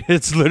from me!"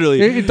 It's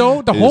literally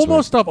the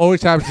homo stuff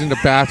always happens in the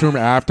bathroom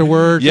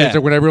afterwards. Yeah, it's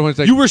like when everyone's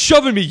like, "You were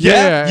shoving me."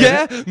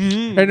 Yeah.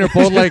 And they're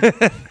both like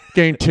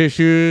getting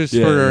tissues for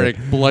their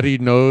like bloody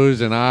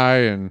nose and eye,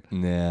 and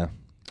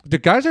the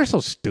guys are so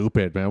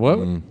stupid, man. What?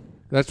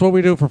 That's what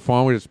we do for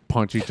fun. We just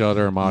punch each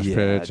other and mosh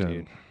pitch, dude.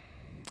 and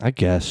I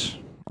guess.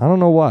 I don't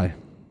know why.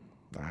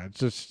 it's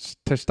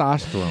just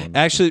testosterone.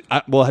 Actually,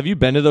 well, have you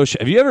been to those?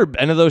 Have you ever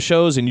been to those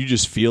shows and you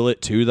just feel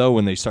it too, though,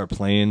 when they start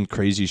playing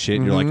crazy shit?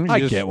 And you're like, I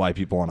get why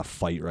people want to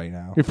fight right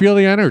now. You feel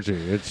the energy.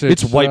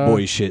 It's White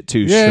boy shit too,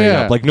 yeah, straight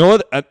yeah. up. Like no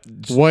other.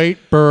 White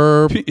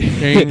burp,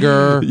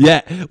 anger.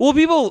 Yeah. Well,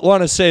 people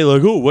want to say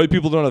like, "Oh, white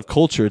people don't have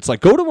culture." It's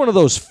like, go to one of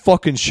those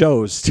fucking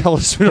shows. Tell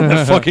us we don't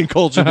have fucking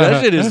culture.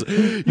 That shit is.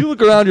 You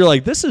look around, you're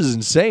like, this is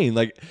insane.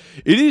 Like,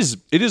 it is.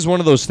 It is one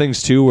of those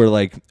things too, where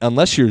like,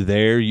 unless you're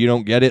there, you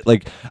don't get it.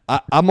 Like,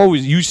 I'm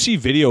always. You see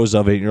videos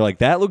of it, and you're like,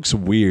 that looks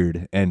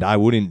weird, and I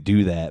wouldn't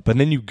do that. But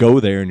then you go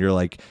there, and you're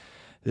like,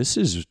 this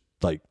is.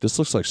 Like, this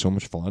looks like so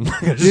much fun.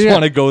 I just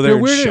want to go there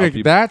and weird, shove like,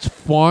 people. that's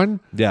fun.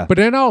 Yeah. But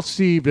then I'll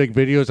see like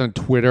videos on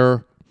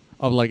Twitter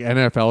of like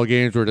NFL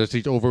games where there's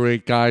these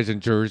overweight guys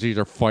in jerseys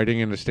are fighting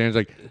in the stands.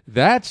 Like,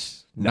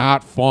 that's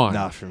not fun.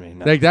 Not for me.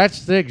 No. Like,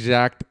 that's the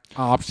exact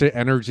opposite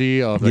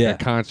energy of like Yeah. a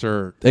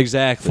concert.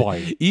 Exactly.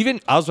 Fight. Even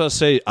I was about to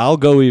say, I'll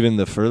go even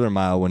the further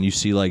mile when you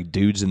see like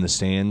dudes in the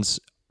stands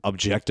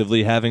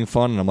objectively having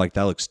fun, and I'm like,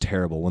 that looks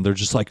terrible. When they're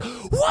just like,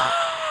 "Wah!"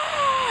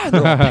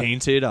 They're all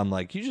painted. I'm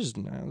like, you just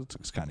that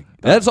looks kind of.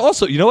 That's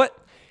also, you know what?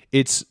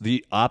 It's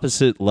the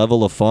opposite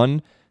level of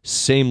fun,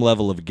 same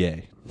level of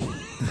gay.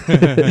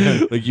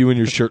 Like you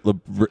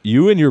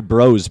and your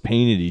bros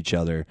painted each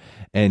other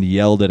and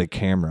yelled at a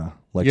camera.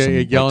 Like Yeah, some,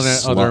 you're yelling like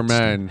at other sluts.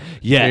 men.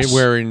 Yes.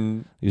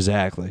 Wearing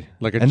Exactly.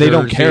 like a and they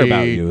don't care jersey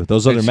about you.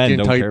 Those other and men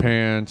don't skin-tight care.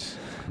 pants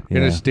in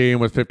Yeah. a stadium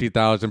with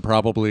 50,000,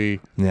 probably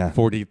Yeah.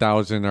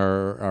 40,000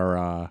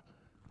 are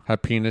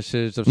have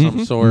penises of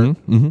some sort.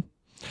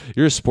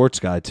 You're a sports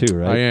guy too,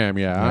 right? I am,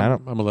 yeah. I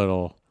I'm a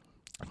little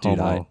Dude,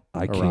 homo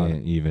I around.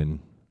 can't even.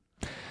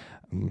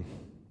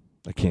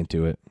 I can't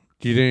do it.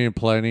 You didn't even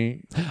play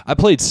any. I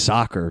played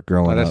soccer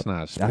growing That's up.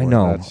 not a sport. I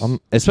know, That's-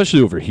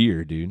 especially over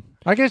here, dude.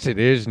 I guess it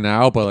is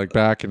now, but like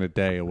back in the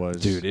day, it was.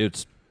 Dude,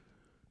 it's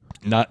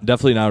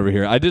definitely not over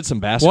here. I did some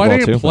well, basketball I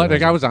didn't too. play.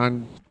 Like I was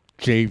on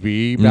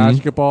JV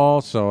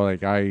basketball, so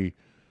like I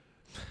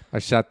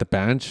sat the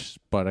bench,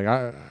 but like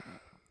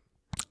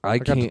I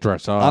got to can't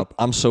dress up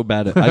I'm so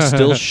bad at. I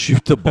still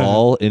shoot the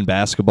ball in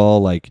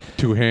basketball like.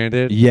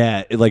 two-handed.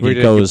 Yeah, like Where it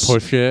you goes.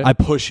 push it? I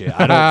push it.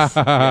 I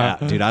don't.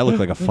 Yeah, dude, I look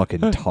like a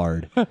fucking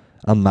tard.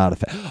 I'm not a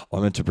fan. Oh,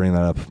 I meant to bring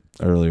that up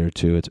earlier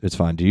too. It's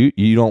fine. Do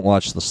you don't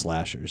watch the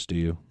slashers? Do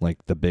you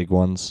like the big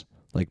ones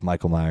like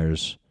Michael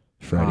Myers,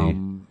 Freddy,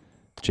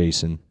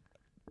 Jason?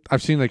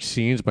 I've seen like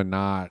scenes, but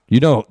not. You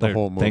know what The their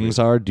whole movie. things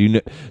are.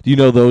 Do you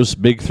know those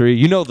big three?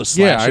 You know the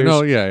Yeah, slashers. I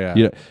know. Yeah.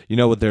 You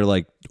know what their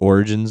like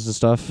origins and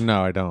stuff.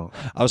 No, I don't.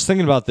 I was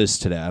thinking about this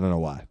today. I don't know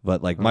why,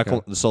 but like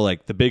Michael. So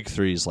like the big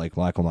three is like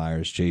Michael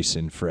Myers,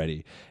 Jason,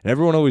 Freddy, and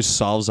everyone always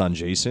solves on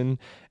Jason.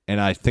 And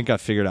I think I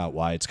figured out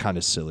why. It's kind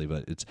of silly,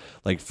 but it's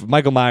like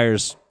Michael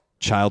Myers,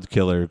 child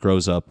killer,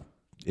 grows up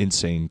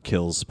insane,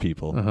 kills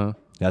people.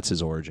 That's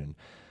his origin.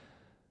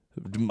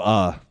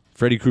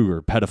 Freddy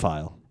Krueger,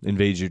 pedophile,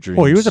 invades your dreams.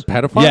 Oh, he was a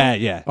pedophile?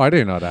 Yeah. Oh, I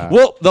didn't know that.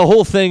 Well, the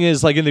whole thing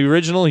is like in the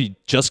original, he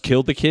just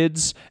killed the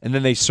kids, and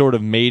then they sort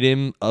of made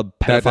him a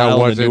pedophile. that in the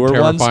wasn't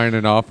newer ones. terrifying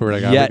enough. Or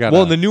like, Yeah, we gotta,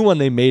 well, the new one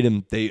they made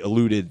him. They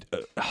alluded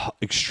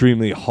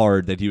extremely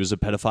hard that he was a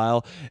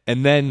pedophile,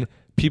 and then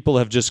people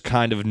have just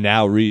kind of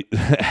now,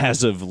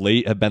 as of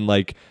late, have been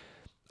like,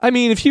 I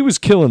mean, if he was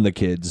killing the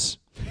kids,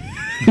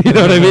 you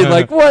know what I mean?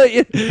 Like, what?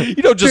 You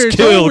don't just Dude, it's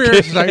kill so weird.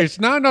 kids. It's, like, it's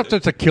not enough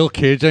just to kill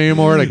kids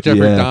anymore, like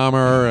Jeffrey Yeah.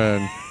 Dahmer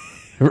and.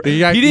 He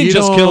didn't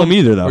just kill him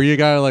either, though. Or you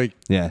gotta like,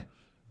 Yeah.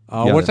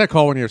 what's that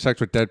called when you have sex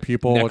with dead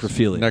people?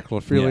 Necrophilia.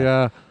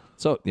 Necrophilia.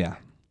 So yeah,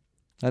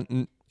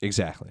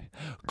 exactly.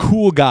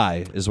 Cool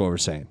guy is what we're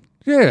saying.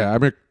 Yeah, I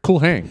mean, cool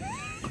hang.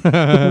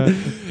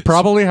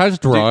 Probably has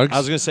drugs. Dude, I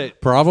was gonna say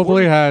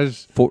probably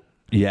has.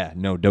 Yeah,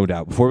 no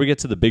doubt. Before we get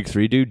to the big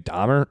three, dude,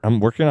 Dahmer. I'm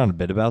working on a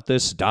bit about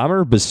this.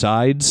 Dahmer,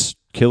 besides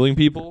killing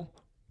people,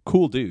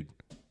 cool dude.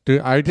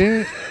 Dude, I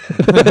didn't.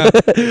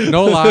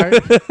 No lie,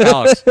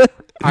 Alex.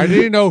 I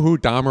didn't know who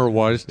Dahmer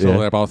was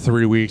till about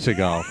 3 weeks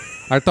ago.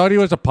 I thought he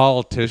was a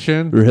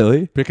politician.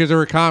 Really? Because there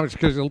were comics.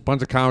 Because a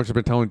bunch of comics have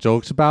been telling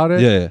jokes about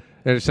it. Yeah.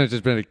 And since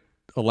it's been an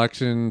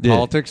election Yeah.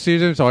 politics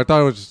season, so I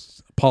thought it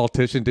was a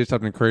politician did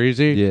something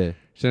crazy. Yeah.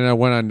 So then I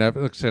went on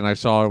Netflix and I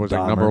saw it was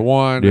like Dahmer. number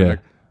one. Yeah. And like,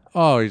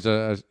 oh, he's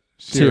a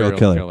serial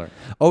killer.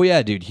 Oh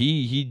yeah, dude.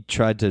 He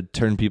tried to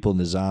turn people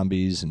into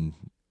zombies and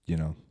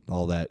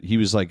all that. He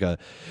was like this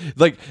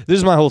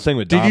is my whole thing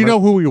with Dahmer. Did you know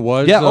who he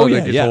was? Yeah, though? oh yeah,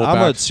 Like his yeah. whole I'm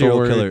a backstory?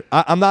 serial killer.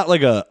 I'm not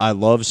like I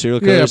love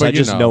serial Yeah, killers. but I you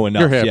just know enough.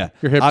 You're hip. Yeah,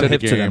 You're hip I'm to the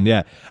hip to them. game.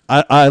 Yeah,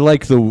 I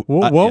like the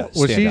What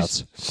was he?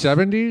 standouts.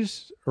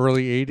 70s,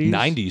 early 80s,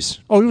 90s.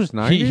 Oh, he was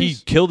 90s. He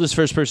killed his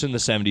first person in the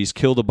 70s,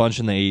 killed a bunch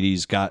in the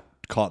 80s, got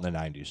caught in the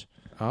 90s,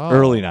 Oh.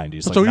 early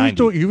 90s. Like So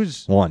 90. he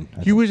was One.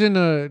 He was in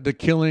the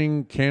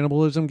killing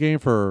cannibalism game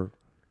for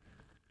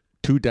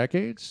 2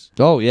 decades.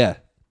 Oh yeah.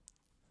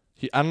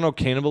 I don't know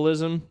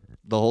cannibalism,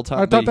 the whole time.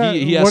 I thought But that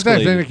he was that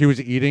escalated. thing like he was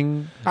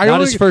eating.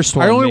 Not his first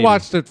one, I only maybe.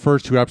 watched the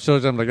first 2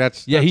 episodes. I'm like,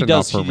 that's Yeah, he enough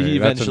does. for me. He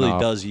That's eventually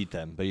enough. does eat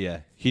them, but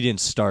yeah, he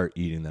didn't start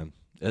eating them.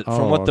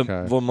 Oh,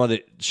 okay. From what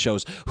it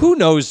shows, who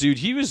knows, dude?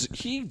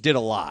 He did a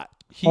lot.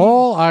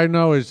 All I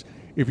know is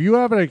if you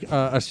have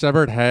a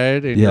severed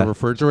head in Yeah. your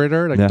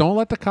refrigerator, like Yeah. don't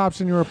let the cops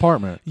in your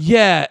apartment.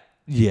 Yeah.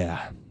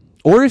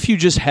 Or if you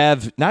just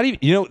have not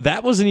even,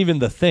 that wasn't even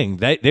the thing.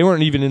 They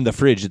weren't even in the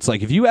fridge. It's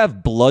like if you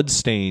have blood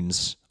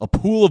stains, a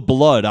pool of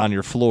blood on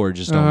your floor,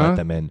 just don't let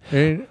them in.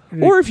 And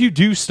Or if you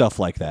do stuff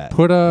like that,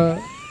 put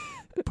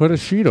a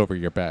sheet over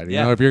your bed. You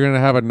Yeah. know, if you're gonna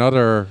have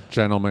another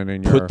gentleman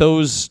in your put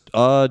those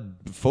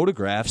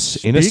photographs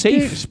in a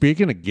safe.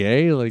 Speaking of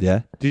gay, like,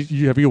 Yeah.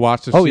 have you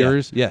watched the Oh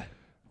series? yeah.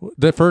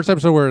 The first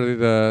episode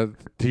where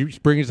he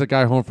brings the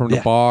guy home from the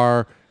Yeah.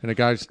 bar and the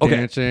guy's Okay.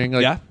 dancing.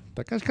 Like, Yeah.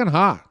 that guy's kind of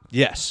hot.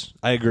 Yes,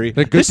 I agree.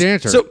 Like, good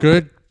dancer, So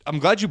good I'm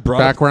glad you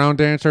brought up. background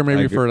dancer,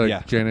 maybe agree. for like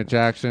Yeah. Janet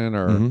Jackson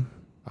or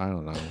I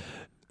don't know.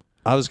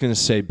 I was gonna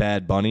say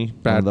Bad Bunny.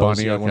 Bad one of those,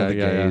 Bunny, one of okay, the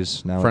yeah,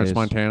 gays yeah. nowadays. French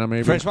Montana,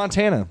 maybe. French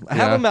Montana. Have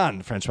Yeah. him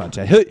on French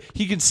Montana.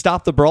 He can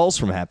stop the brawls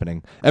from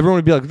happening. Everyone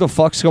would be like, "What the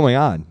fuck's going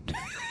on?"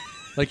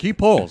 Like he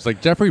pulls,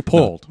 like Jeffrey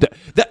pulled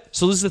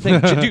So this is the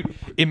thing, dude.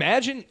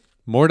 Imagine,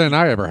 more than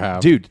I ever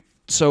have. dude.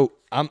 So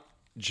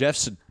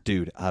Jeff's a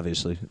dude,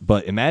 obviously,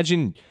 but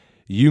imagine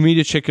you meet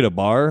a chick at a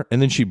bar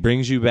and then she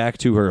brings you back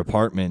to her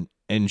apartment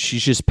and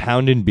she's just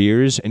pounding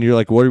beers and you're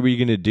like, "What are we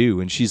gonna do?"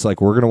 And she's like,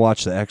 "We're gonna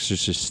watch The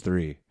Exorcist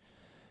 3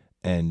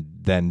 and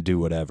then do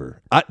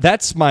whatever."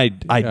 That's my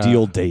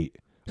ideal date.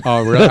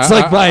 Oh, really? That's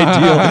like my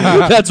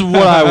ideal. That's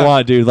what I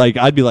want, dude. Like,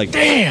 I'd be like,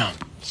 damn,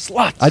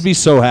 sluts. I'd be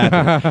so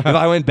happy if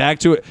I went back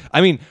to it.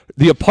 I mean,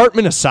 the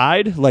apartment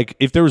aside, like,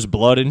 if there was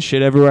blood and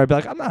shit everywhere, I'd be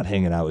like, I'm not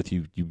hanging out with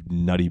you, you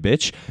nutty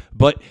bitch.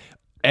 But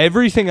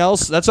everything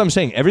else, that's what I'm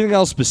saying. Everything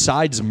else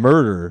besides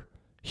murder,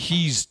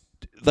 he's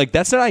like,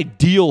 that's an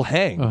ideal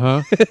hang.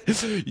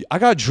 I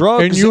got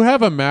drugs. And you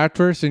have a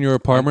mattress in your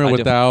apartment I do.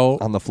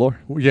 without on the floor.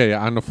 yeah,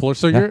 on the floor.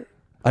 So you're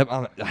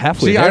I'm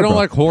halfway see, there, I don't bro.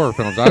 like horror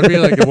films. I'd be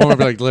like, a woman would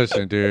be like,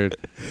 listen, dude,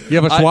 you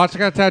have a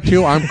swastika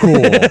tattoo. I'm cool,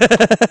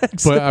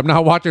 but I'm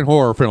not watching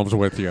horror films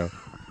with you.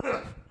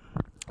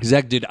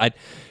 Exactly, dude.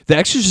 The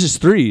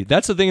Exorcist 3,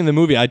 that's the thing in the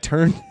movie. I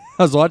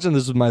was watching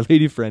this with my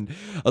lady friend.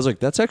 I was like,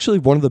 that's actually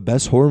one of the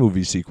best horror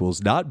movie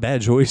sequels. Not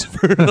bad choice.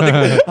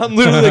 I'm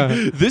literally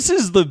like, this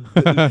is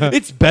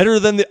it's better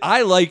than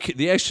I like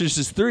The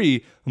Exorcist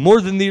 3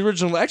 more than the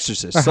original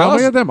Exorcist. So How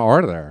many of them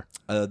are there?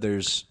 I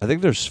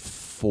think there's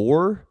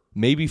 4,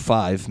 maybe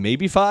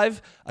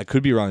 5. I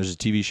could be wrong. There's a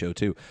TV show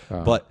too.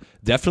 But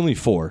definitely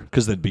 4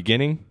 because the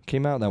beginning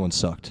came out. That one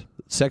sucked.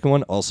 Second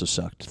one also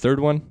sucked. Third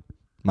one,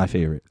 my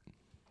favorite.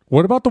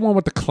 What about the one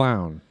with the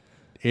clown?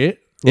 It?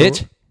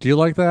 Do you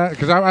like that?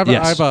 Because I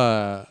Yes.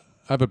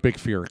 have a big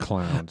fear of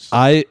clowns.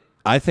 I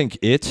think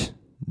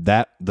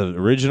the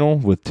original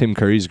with Tim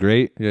Curry's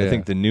great. Yeah. I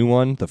think the new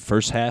one, the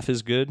first half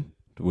is good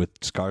with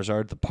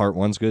Skarsgård. The part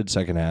 1's good.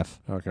 Second half,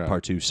 Okay.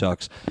 part 2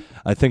 sucks.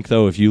 I think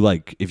though, if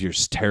you're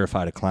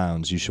terrified of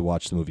clowns, you should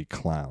watch the movie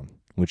Clown,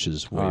 which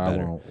is way I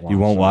better. won't You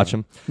won't watch watch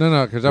them.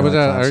 No, because I You was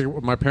like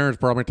at my parents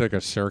brought me to like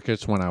a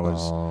circus when I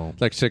was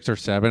like 6 or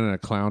 7, and a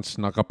clown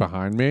snuck up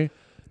behind me.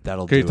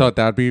 That'll Because do he thought it.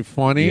 that'd be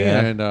funny, Yeah.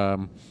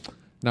 and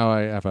now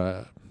I have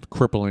a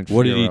crippling fear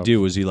What did he of-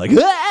 do? Was he like,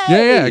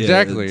 Yeah,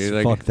 exactly. it's-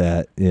 Like- fuck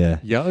that. Yeah.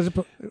 Yeah, as a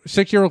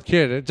 6-year-old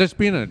kid, just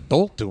being an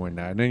adult doing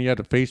that, and then you had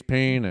the face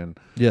paint, and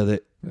Yeah.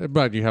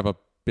 but you have a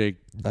big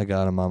I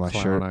got him on my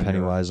Clown shirt. on your-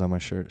 Pennywise on my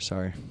shirt.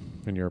 Sorry.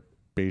 in your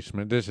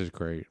basement. This is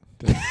great.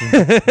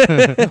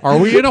 Are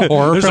we in a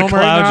horror There's film a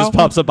clown right now? just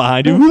pops up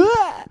behind you.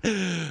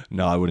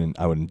 No, I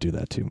wouldn't do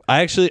that too.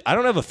 I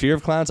don't have a fear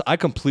of clowns. I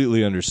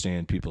completely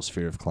understand people's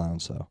fear of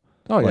clowns though.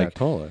 Oh yeah, Like,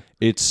 totally.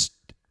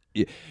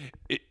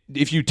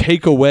 If you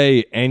take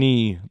away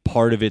any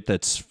part of it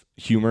that's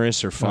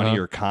humorous or funny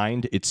Uh-huh. or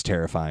kind, it's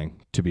terrifying,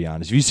 to be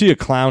honest. If you see a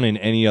clown in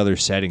any other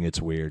setting,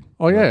 it's weird.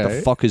 Oh yeah, What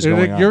the fuck is And,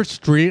 going like, on? Your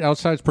street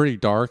outside's pretty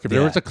dark. If there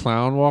Yeah. was a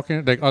clown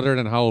walking, like other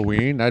than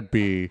Halloween, that'd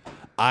be.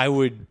 I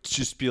would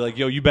just be like,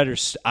 yo, you better.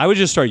 I would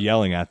just start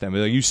yelling at them. Be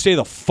like, you stay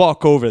the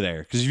fuck over there.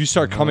 Because if you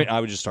start coming, I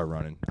would just start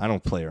running. I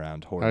don't play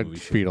around horror I'd movie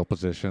shit. fetal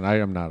position. I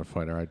am not a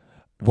fighter.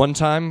 One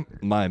time,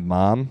 my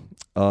mom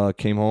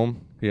came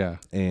home, Yeah.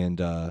 and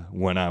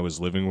when I was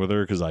living with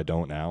her, because I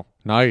don't now.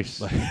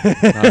 Nice.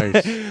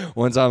 Nice.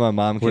 One time, my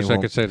mom came Wish I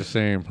home. could say the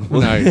same.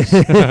 Nice.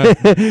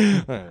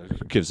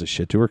 Who gives a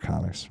shit to her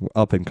comics?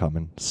 Up and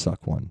coming,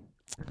 suck one.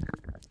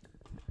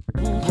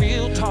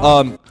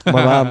 My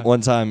mom one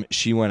time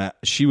she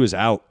was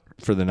out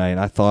for the night, and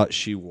I thought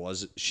she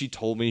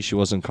told me she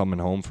wasn't coming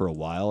home for a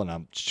while, and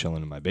I'm just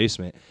chilling in my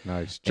basement.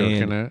 Nice.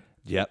 Jerking And- it.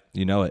 Yep,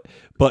 you know it.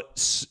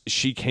 But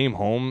she came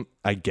home.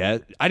 I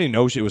didn't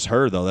know it was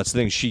her though. That's the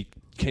thing. She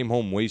came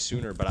home way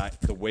sooner. But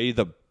the way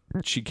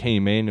she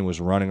came in and was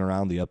running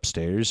around the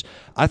upstairs,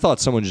 I thought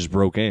someone just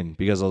broke in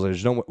because I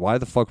was like, "Why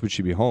the fuck would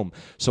she be home?"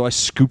 So I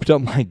scooped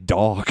up my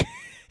dog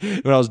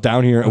when I was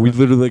down here, and we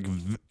literally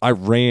I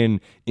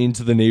ran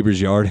into the neighbor's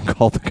yard and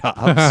called the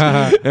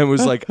cops and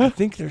was like, I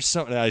think there's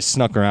something. I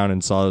snuck around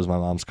and saw it was my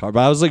mom's car,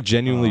 but I was like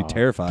genuinely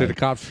terrified. Did the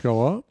cops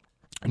show up?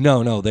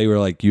 No, they were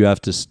like, you have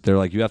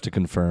to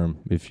confirm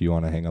if you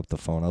want to hang up the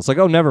phone. I was like,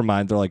 oh, never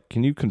mind. They're like,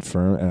 can you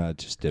confirm? And I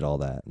just did all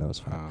that, and that was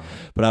fine.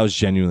 But I was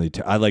genuinely,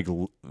 I like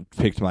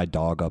picked my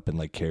dog up and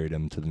like carried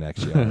him to the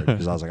next yard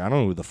because I was like, I don't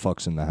know who the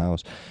fuck's in the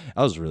house.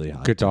 I was really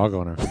hot. Good dog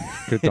owner.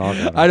 Good dog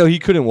owner. I know he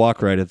couldn't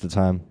walk right at the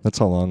time. That's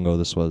how long ago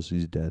this was.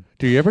 He's dead.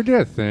 Do you ever do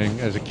a thing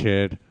as a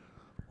kid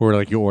where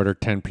like you order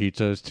 10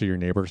 pizzas to your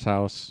neighbor's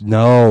house?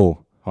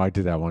 No. Oh, I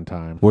did that one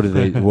time. What did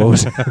they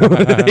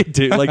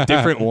do? Like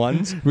different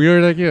ones? We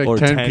ordered like 10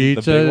 10 the big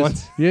pizzas.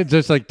 ones? Yeah,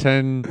 just like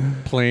 10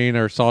 plain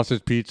or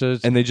sausage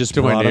pizzas. And they just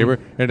to my brought 'em? neighbor.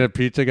 And the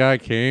pizza guy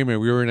came and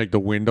we were in like the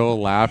window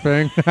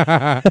laughing.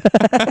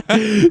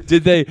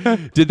 Did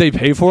they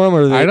pay for them,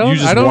 or I don't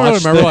really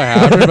remember what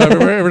happened, but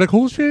we're like,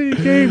 who's he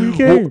came? He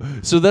came. Well,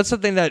 so that's the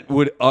thing that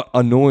would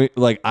annoy.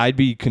 Like, I'd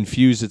be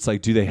confused. It's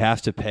like, do they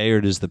have to pay,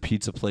 or does the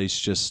pizza place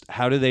just?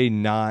 How do they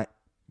not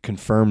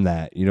confirm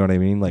that? You know what I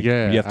mean? Like,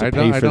 Yeah, you have to I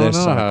pay don't for this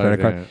know on a how credit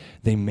they card. did it.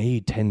 They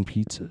made 10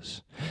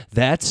 pizzas.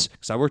 That's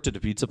because I worked at a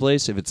pizza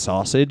place. If it's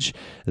sausage,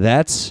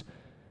 that's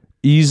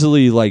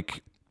easily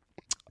like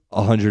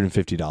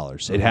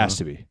 $150. It has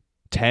to be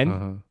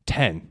 10.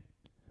 10,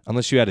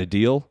 unless you had a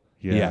deal.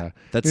 Yeah,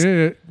 that's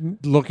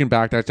looking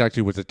back. That's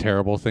actually was a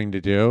terrible thing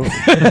to do.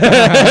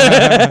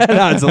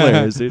 that's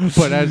hilarious, dude.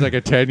 But as like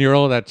a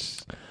 10-year-old,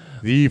 that's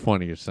the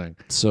funniest thing.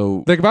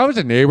 So Like if I was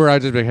a neighbor,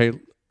 I'd just be, hey,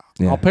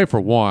 I'll pay for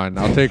one.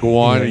 I'll take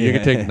one, and you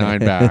can take 9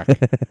 back.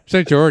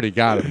 Since you already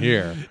got them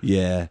here.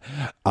 yeah,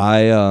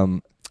 I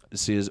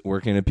see. Is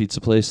working at a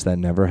pizza place that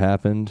never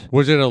happened.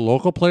 Was it a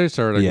local place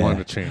or like Yeah. one of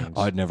the chains?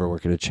 I'd never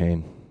work at a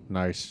chain.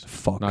 Nice.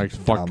 Fuck Nice.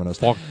 Domino's.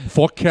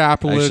 Fuck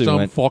capitalism.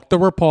 went- Fuck the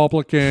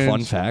Republicans.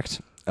 Fun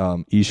fact: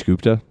 Ish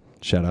Gupta.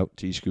 Shout out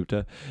to Ish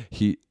Gupta.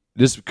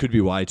 This could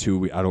be why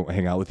too. I don't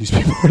hang out with these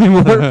people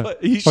anymore.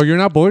 But Ish, Oh, you're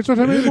not boys with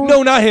him anymore?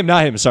 no, not him.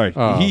 Not him. Sorry.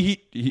 Oh.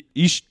 He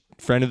Ish,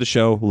 friend of the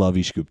show. Love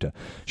Ish Gupta.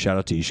 Shout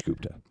out to Ish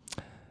Gupta.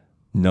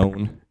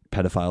 Known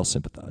pedophile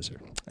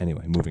sympathizer.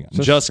 Anyway, moving on.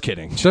 Just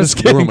kidding. Just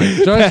kidding.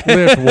 grooming. Just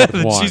live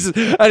with one. Jesus,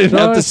 I didn't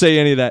have to Just- say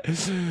any of that.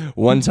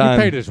 One He time,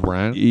 paid his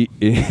rent.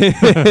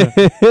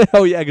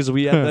 oh yeah, because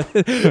we had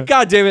the.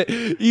 God damn it,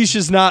 Ish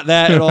is not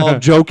that at all. I'm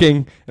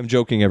joking. I'm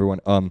joking, everyone.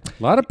 A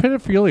lot of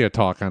pedophilia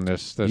talk on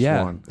this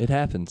Yeah, one. it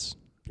happens.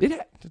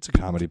 It's a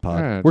comedy pod.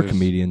 Yeah, We're just-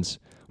 comedians.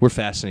 We're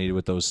fascinated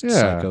with those Yeah.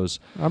 psychos.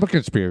 I'm a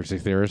conspiracy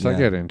theorist. I Yeah.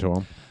 get into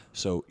them.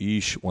 So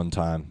Ish one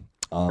time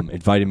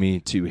invited me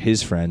to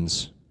his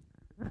friend's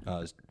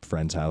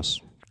house.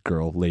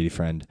 Girl, lady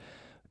friend,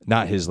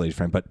 not his lady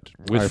friend, but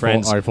with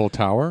friends. Eiffel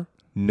Tower?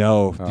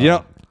 No,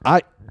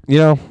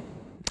 Oh.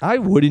 I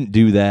wouldn't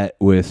do that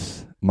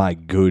with my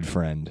good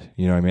friend.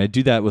 You know what I mean? I'd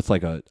do that with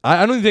like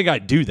I don't even think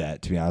I'd do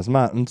that, to be honest.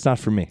 It's not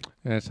for me.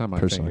 Yeah, it's not my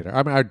Personally. thing either.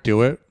 I mean, I'd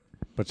do it,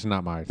 but it's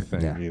not my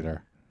thing Yeah.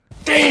 either.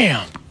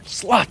 Damn,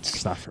 sluts.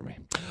 It's not for me.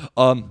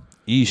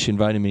 Ish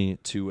invited me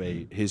to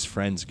his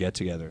friends get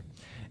together,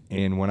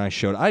 and when I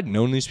showed, I'd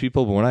known these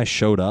people, but when I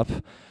showed up,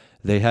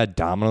 they had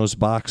Domino's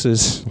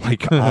boxes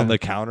like on the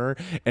counter,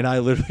 and I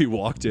literally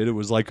walked in and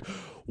was like,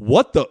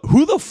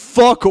 who the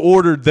fuck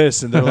ordered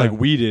this? And they're like,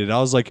 we did. I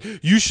was like,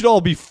 you should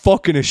all be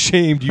fucking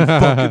ashamed, you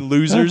fucking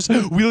losers.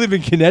 We live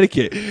in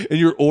Connecticut and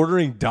you're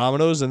ordering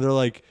Domino's. And they're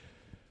like,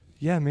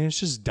 yeah, man, it's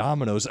just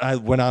Domino's. I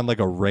went on like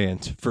a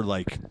rant for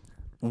like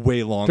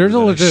way longer. There's a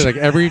than I legit, should. like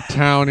every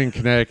town in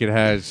Connecticut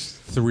has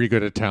 3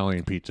 good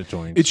Italian pizza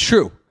joints. It's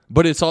true.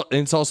 But it's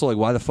also like,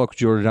 why the fuck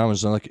would you order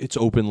Domino's? And I'm like, it's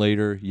open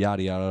later,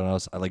 yada yada.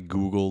 And I like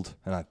Googled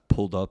and I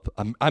pulled up.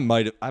 I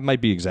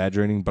might be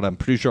exaggerating, but I'm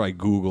pretty sure I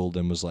Googled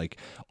and was like,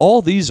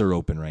 all these are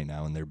open right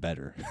now and they're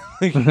better.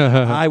 Like,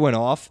 I went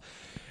off,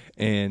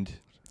 and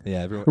yeah,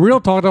 everyone.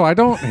 Real talk though, I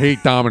don't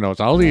hate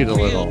Domino's. I'll eat a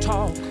little.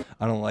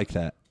 I don't like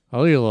that.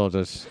 I'll eat a little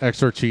just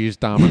extra cheese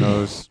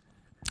Domino's.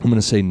 I'm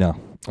gonna say no.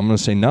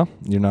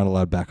 You're not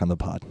allowed back on the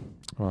pod.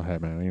 Well, hey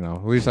man,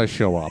 at least I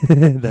show up.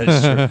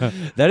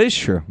 That is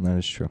true. That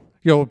is true.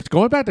 Yo,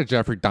 going back to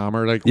Jeffrey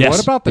Dahmer, like, Yes,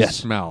 what about the yes.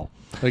 smell?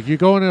 Like, you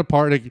go in a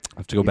party. Like, I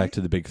have to go back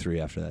to the big 3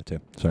 after that too.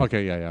 Sorry.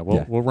 okay, yeah.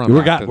 We'll run.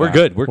 We're back to we're that.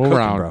 good. We're We'll cooking,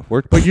 round.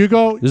 bro. But you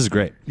go. This is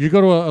great. You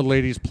go to a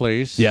lady's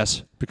place.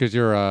 Yes. Because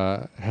you're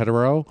a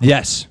hetero.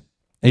 Yes.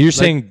 And you're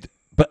saying,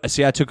 but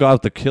see, I took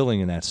out the killing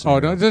in that Oh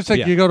scenario. no, just like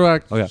Yeah. you go to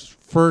a yeah.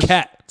 first.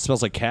 Cat. It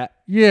smells like cat.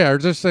 Yeah, or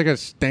just like a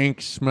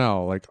stank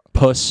smell, like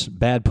Puss.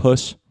 Bad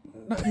puss.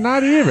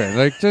 not even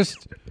like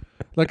just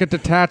like a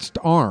detached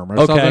arm or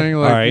Okay, something,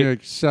 like, all right.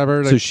 like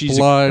severed, So like she's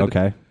blood.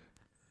 okay.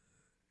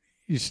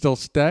 You still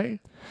stay?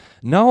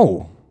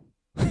 No.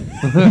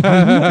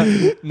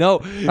 No.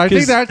 I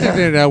think that's the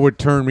thing that would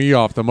turn me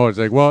off the most.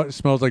 Like, well, it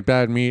smells like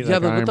bad meat. Yeah,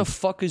 like, but what I'm- the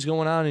fuck is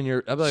going on in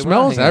your? I'd be like,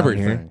 Smells we're not hanging out in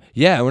everything. here.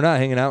 Yeah, we're not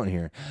hanging out in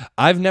here.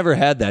 I've never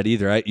had that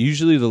either.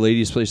 Usually the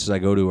ladies' places I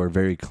go to are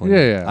very clean.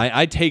 Yeah.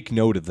 I take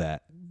note of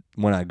that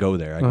when I go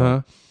there. I go,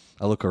 Uh-huh.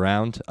 I look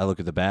around. I look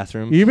at the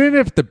bathroom. Even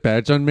if the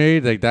bed's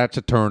unmade, like that's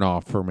a turn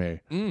off for me.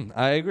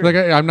 I agree. Like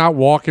I'm not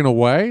walking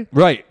away,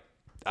 Right.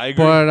 I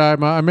agree. but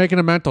I'm making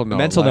a mental note.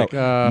 Mental like,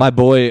 note. My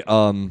boy,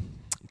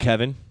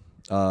 Kevin.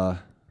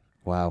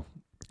 Wow.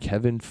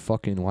 Kevin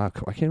fucking wow.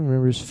 I can't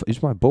remember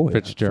he's my boy.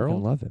 Fitzgerald? I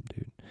fucking love him,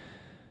 dude.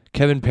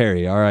 Kevin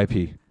Perry,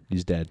 R.I.P.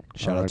 He's dead.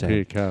 Shout out to him.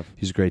 R.I.P. Kev.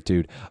 He's a great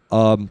dude.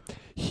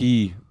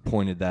 He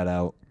pointed that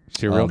out.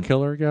 Serial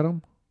killer get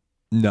him?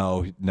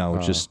 No,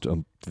 just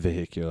a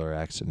vehicular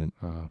accident.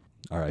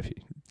 R.I.P.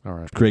 All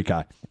right. Great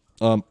guy.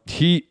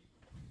 He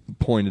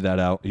pointed that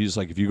out. He's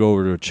like, if you go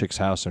over to a chick's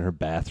house and her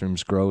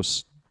bathroom's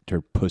gross, her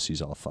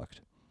pussy's all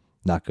fucked.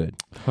 Not good.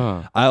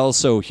 Huh.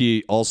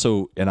 He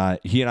and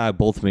I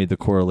both made the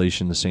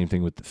correlation, the same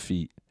thing with the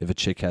feet. If a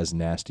chick has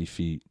nasty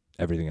feet,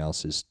 everything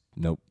else is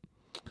nope.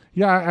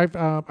 Yeah,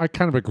 I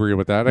kind of agree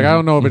with that. Like, I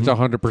don't know if it's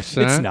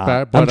 100%. It's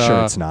not. But, I'm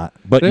sure it's not.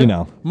 But you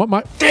know,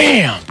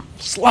 Damn,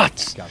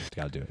 sluts.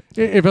 gotta do it.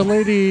 if a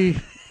lady,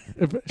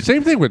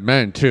 same thing with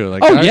men too.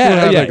 Like Oh, guys yeah, who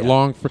have yeah,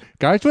 like yeah.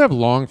 guys who have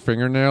long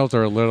fingernails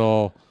are a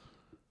little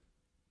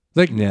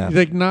like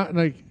not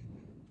like.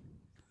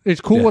 It's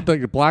cool Yeah. with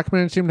like black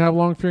men seem to have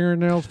long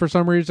fingernails for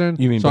some reason.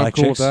 You mean so black I'm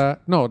cool chicks? with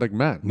that. No, like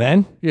men.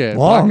 Men? Yeah,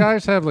 Long? black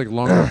guys have like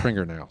longer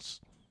fingernails.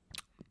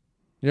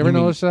 You ever You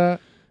mean- notice that?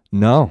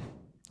 No.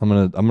 I'm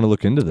gonna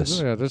look into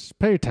this. Yeah, just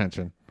pay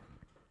attention.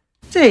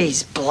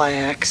 These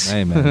blacks.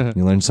 Hey man,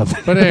 you learned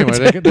something. But anyway,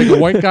 like a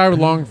white guy with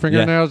long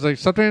fingernails, like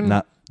something.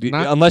 not,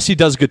 not- unless he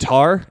does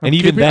guitar, and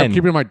even then, I'm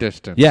keeping my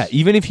distance. yeah,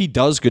 even if he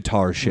does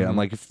guitar shit, I'm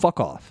like, fuck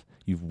off,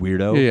 you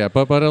weirdo. yeah,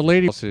 but a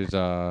lady is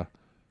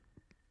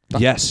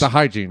Yes, the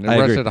hygiene, the I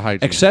rest agree. of the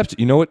hygiene. Except,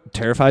 you know what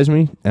terrifies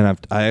me, and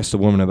I asked a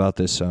woman about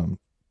this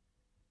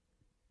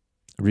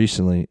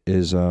recently.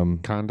 Is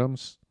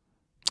condoms.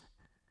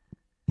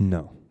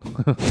 no,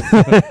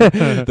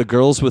 the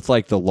girls with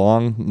like the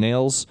long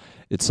nails.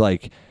 It's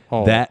like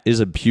Oh. that is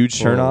a huge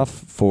turnoff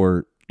Oh.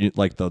 for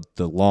like the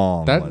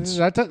long ones.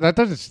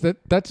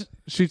 That's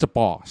she's a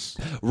boss.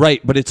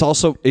 Right, but it's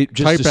also it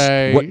just Type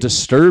A. what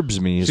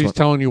disturbs me is She's when,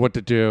 telling you what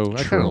to do. I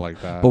kind True. of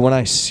like that. but when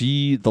I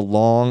see the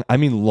long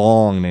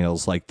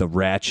nails, like the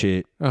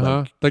ratchet,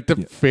 like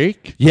the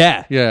fake.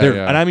 yeah, Yeah, they're-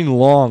 yeah. and I mean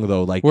long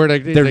though, like Where they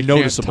they're can't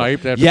noticeable.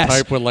 type, they have to yes,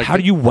 type with, like, how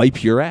do you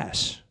wipe your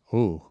ass?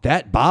 Ooh.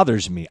 That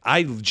bothers me.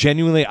 I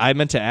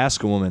meant to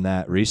ask a woman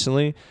that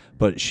recently,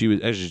 but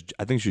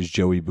I think she was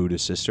Joey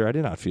Buddha's sister. I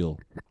did not feel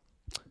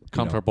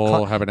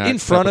Comfortable having that in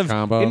front type of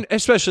combo.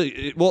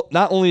 especially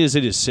not only is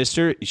it his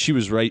sister, she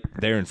was right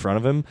there in front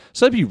of him.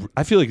 So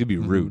I feel like it'd be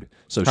rude.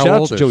 So How shout out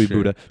old to is Joey she?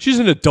 Buddha. She's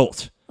an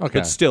adult, Okay.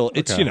 but still,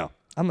 it's Okay.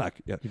 I'm not.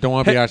 Yeah. You don't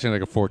want to be asking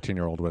like a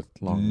 14-year-old with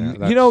long nails.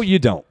 You don't. You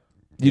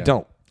Yeah.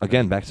 don't.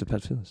 Again, back to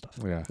pedophilia stuff.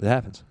 Yeah. It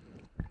happens.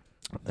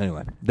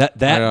 Anyway, that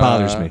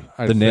bothers me.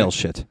 I The nail think-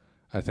 shit.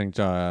 I think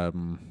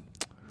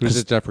who's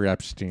the Jeffrey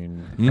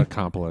Epstein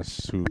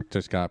accomplice who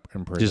just got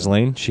in prison?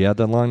 Ghislaine, she had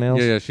the long nails.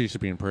 Yeah, she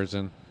should be in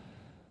prison.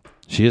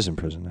 She is in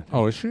prison. I think.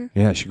 Oh, is she?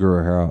 Yeah, she grew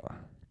her hair out.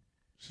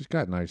 She's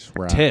got nice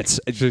rack. Tits.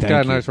 She's Thank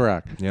got a you. nice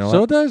rack. You know so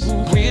what? does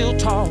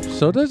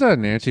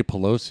Nancy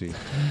Pelosi.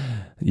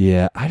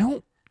 Yeah, I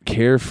don't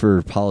care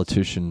for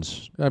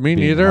politicians. I mean,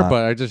 being neither, hot.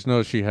 but I just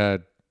know she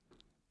had.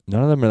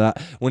 None of them are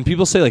that. When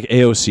people say like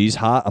AOC's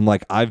hot, I'm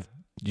like,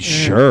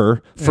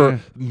 sure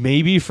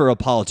maybe for a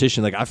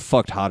politician, like I've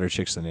fucked hotter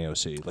chicks than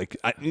AOC, like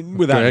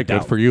without a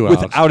doubt. Good for you,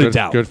 Alex. Without a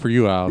doubt. Good for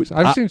you, Alex.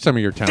 I've seen some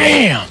of your talent.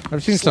 Damn,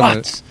 I've seen some.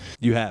 sluts.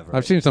 You have, right?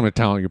 I've seen some of the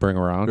talent you bring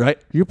around. Right.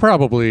 You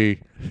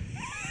probably,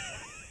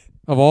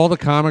 of all the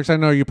comics I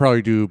know, you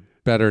probably do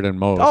better than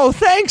most. Oh,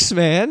 thanks,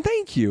 man.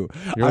 Thank you.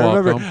 You're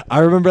remember, welcome. I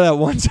remember that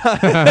one time.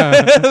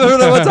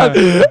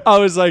 I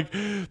was like,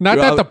 Not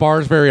that the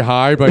bar's very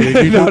high, but you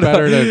do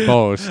better than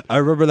most. I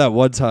remember that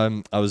one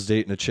time I was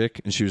dating a chick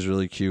and she was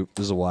really cute.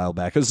 This is a while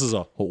back.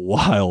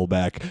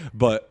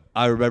 But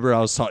I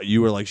remember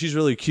you were like, she's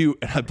really cute,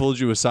 and I pulled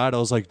you aside. I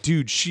was like,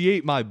 dude, she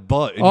ate my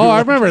butt. And Oh, you were I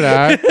like- remember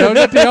that. That was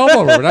at the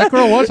elbow room. That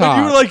girl was hot.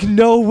 And you were like,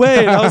 no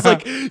way. And I was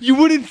like, you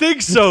wouldn't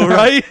think so,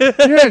 right? yeah,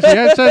 she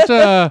had such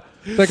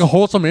a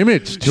wholesome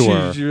image to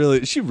her.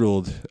 She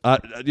ruled.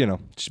 But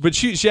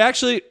she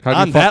actually How'd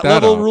you on fuck that that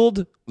level up?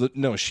 ruled.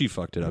 No, she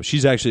fucked it up.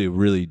 She's actually a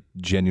really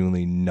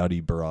genuinely nutty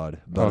broad.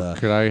 But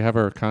Could I have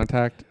her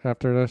contact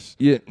after this?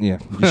 yeah,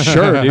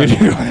 sure, dude.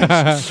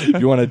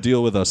 You want to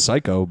deal with a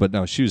psycho, but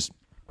no, she was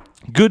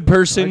good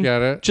person. I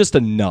get it. Just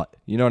a nut.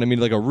 You know what I mean?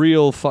 Like a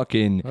real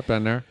fucking. I've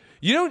been there.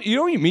 You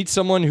know, you meet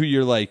someone who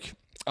you're like,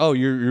 oh,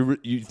 you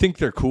think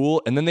they're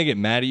cool, and then they get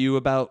mad at you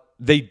about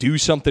they do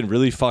something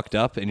really fucked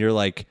up, and you're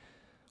like,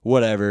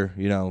 whatever,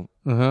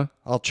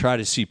 I'll try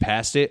to see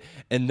past it,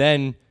 and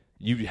then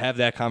you have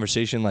that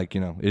conversation like,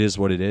 it is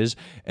what it is,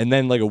 and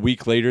then like a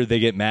week later they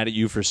get mad at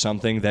you for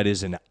something that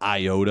is an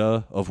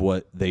iota of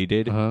what they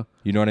did. You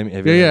know what I mean?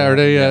 Have you Yeah, ever or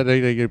had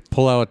that? they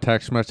pull out a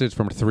text message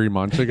from 3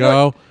 months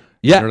ago.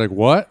 Yeah. They're like,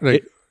 what?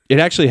 Like, It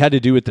actually had to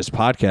do with this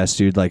podcast,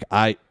 dude. Like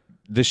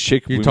this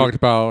chick. You talked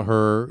about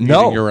her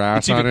No, eating your ass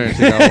it's on even- it. And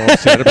she got a little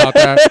upset about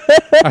that.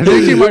 I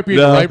think she might be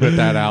right with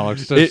that,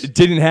 Alex. Just- It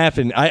didn't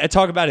happen. I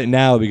talk about it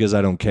now because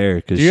I don't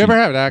care. do you ever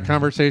have that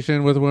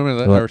conversation with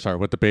women? Or sorry,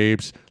 with the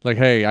babes? Like,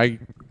 hey, I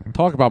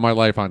talk about my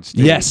life on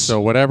stage. Yes. So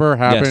whatever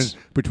happens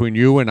Yes. between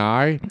you and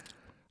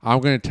I'm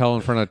going to tell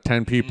in front of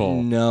 10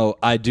 people. No,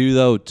 I do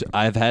though.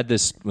 I've had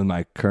this with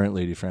my current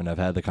lady friend. I've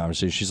had the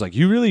conversation. She's like,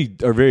 "You really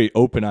are very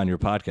open on your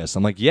podcast."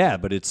 I'm like, "Yeah,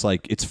 but it's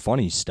like it's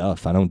funny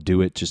stuff. I don't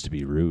do it just to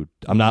be rude.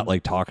 I'm not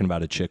like talking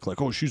about a chick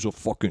like, oh, she's a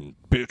fucking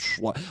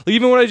bitch." Like,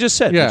 even what I just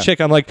said, Yeah. the chick.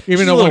 I'm like, Even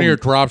she's though a one of little- your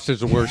drops is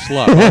the worst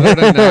slut. Other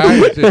than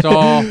that, it's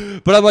all...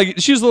 But I'm like,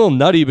 she's a little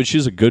nutty, but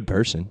she's a good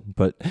person.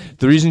 But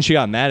the reason she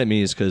got mad at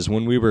me is because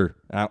when we were,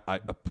 I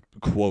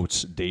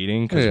quotes,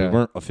 dating, because we Yeah.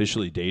 weren't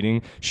officially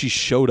dating, she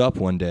showed up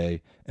one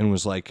day and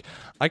was like,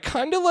 I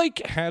kind of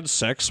like had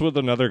sex with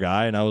another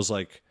guy. And I was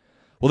like,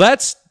 well,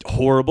 that's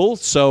horrible.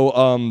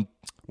 So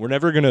we're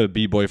never going to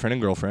be boyfriend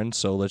and girlfriend.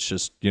 So let's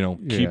just, Yeah.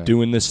 keep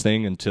doing this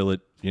thing until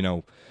it,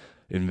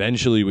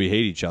 eventually we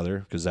hate each other,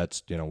 because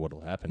that's,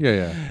 what'll happen.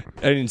 Yeah.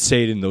 I didn't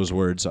say it in those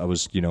words. I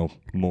was,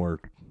 more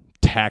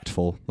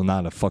tactful. I'm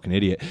not a fucking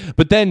idiot.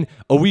 But then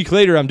a week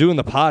later, I'm doing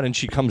the pod, and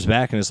she comes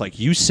back and is like,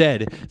 "You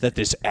said that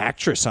this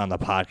actress on the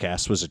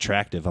podcast was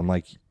attractive." I'm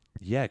like,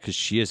 "Yeah, because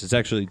she is." It's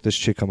actually this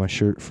chick on my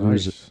shirt,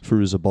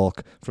 Firuza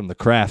Balk from The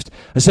Craft.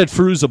 I said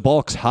Firuza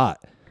Balk's hot.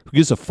 Who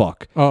gives a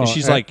fuck? Oh, and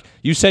she's like,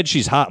 "You said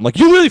she's hot." I'm like,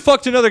 "You really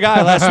fucked another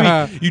guy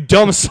last week, you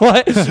dumb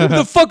slut. What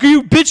the fuck are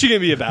you bitching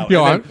at me about?"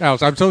 Yo, And then-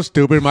 Alex, I'm so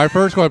stupid. My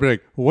first question would be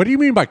like, what do you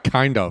mean by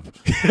kind of?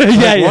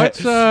 yeah, yeah.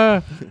 What's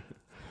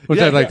was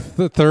Yeah, that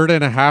like third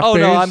and a half Oh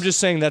days? no, I'm just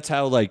saying that's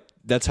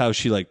how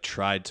she like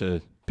tried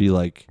to be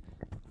like,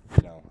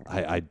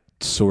 I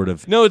sort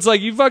of no. It's like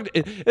you fucked.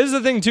 This is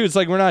the thing too. It's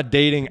like we're not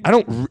dating. I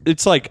don't.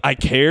 It's like I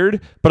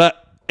cared, but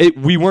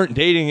we weren't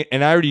dating,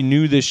 and I already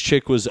knew this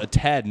chick was a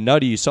tad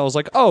nutty. So I was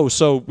like, oh,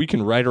 so we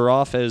can write her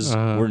off as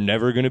we're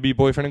never gonna be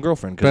boyfriend and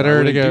girlfriend. 'Cause I better to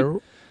wouldn't get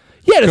do-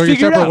 to go your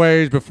figure it separate out.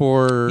 ways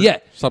before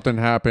something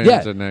happens.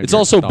 Yeah, and then it's you're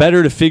also done.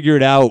 better to figure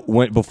it out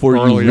before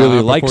Early you really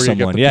on, like before you get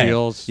someone. the Yeah,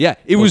 feels, yeah.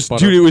 It push was,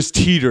 butter. dude. It was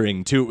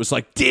teetering too. It was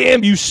like,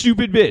 damn, you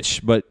stupid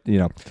bitch. But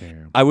Damn.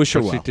 I wish her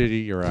But well. she did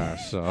eat your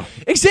ass, so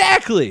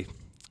Exactly. that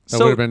would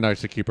So have been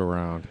nice to keep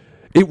around.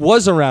 it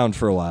was around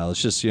for a while.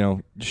 It's just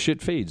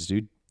shit fades,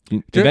 dude.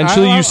 Dude,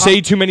 Eventually, I- you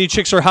say too many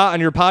chicks are hot on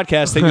your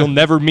podcast that you'll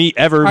never meet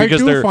ever I because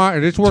do they're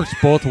find this works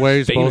both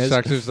ways, both famous.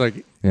 sexes.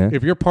 Like, Yeah.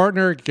 if your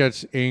partner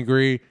gets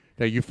angry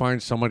that you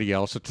find somebody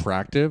else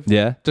attractive,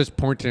 yeah, just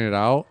pointing it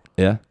out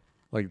yeah.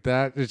 like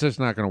that, it's just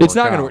not going to work. It's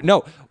not gonna out. work.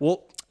 No,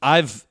 well,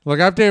 I've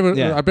Like I've been with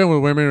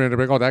women and they're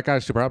like, "Oh, that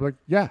guy's super hot." I'm like,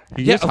 yeah,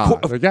 he Yeah, is of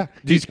hot. cour- Like, yeah,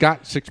 he's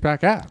got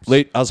 6-pack abs.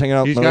 I was hanging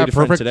out He's with my got lady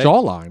friend perfect today.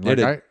 jawline.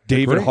 Yeah, Like,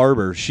 David agree.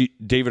 Harbour.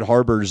 David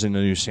Harbour's in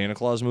the new Santa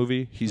Claus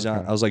movie. He's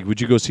on. I was like,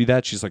 "Would you go see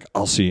that?" She's like,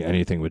 "I'll see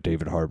anything with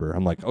David Harbour."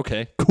 I'm like,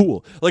 "Okay,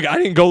 cool." Like I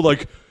didn't go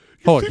like,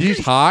 Oh,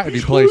 he's hot and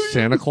he plays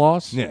Santa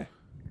Claus. yeah.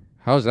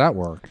 How does that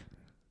work?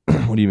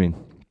 What do you mean?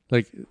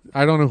 Like,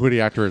 I don't know who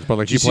the actor is, but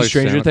like Did you he see plays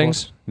Stranger Santa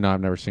Things? Claus? No,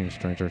 I've never seen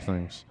Stranger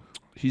Things.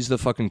 He's the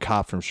fucking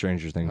cop from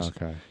Stranger Things.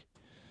 Okay.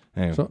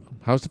 Anyway. So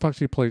how's the fuck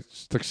he play?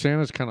 Like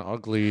Santa's kind of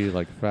ugly,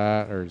 like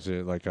fat, or is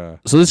it like a?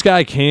 So this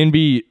guy can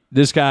be.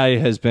 This guy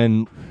has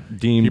been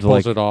deemed He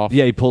pulls like it off.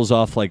 Yeah, he pulls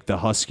off like the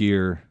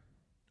huskier,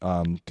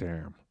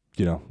 Damn,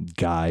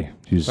 guy.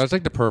 Who's that's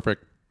like the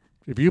perfect.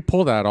 If you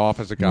pull that off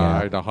as a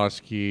guy, Yeah. the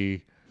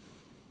husky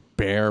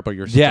bear, but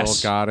you're still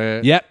yes, got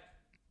it. Yep.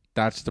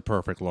 That's the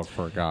perfect look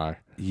for a guy.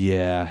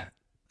 Yeah.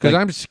 Because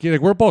Like- I'm skinny.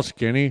 Like we're both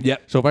skinny.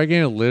 Yep. So if I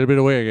gain a little bit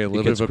of weight, I get a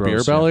little bit gets of a beer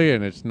gross, yeah. belly,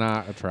 and it's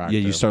not attractive.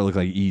 Yeah, you start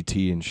looking like ET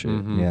and shit.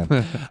 Mm-hmm.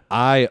 Yeah.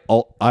 I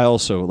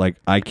also like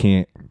I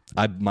can't.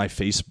 My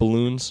face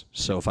balloons.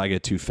 So if I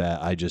get too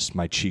fat,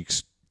 my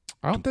cheeks.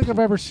 I don't think I've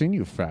ever seen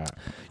you fat.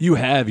 You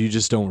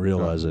just don't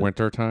realize it.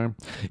 Winter time.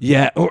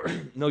 Yeah, or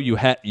no, you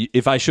had.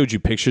 If I showed you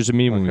pictures of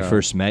me when we Okay.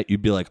 first met,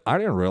 you'd be like, "I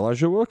didn't realize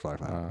you looked like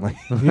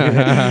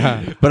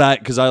that." But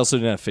because I also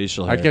didn't have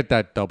facial hair. I get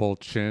that double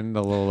chin,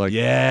 the little like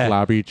Yeah.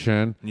 flabby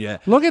chin. Yeah.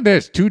 Look at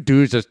this, two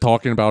dudes just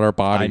talking about our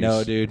bodies. I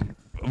know, dude.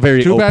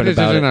 Very Too open bad this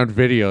about isn't it. on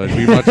video. It'd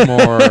be much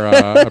more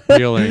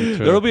appealing.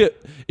 To... There'll be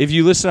if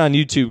you listen on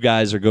YouTube,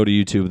 guys, or go to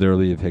YouTube, there'll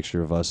be a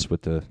picture of us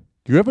with the.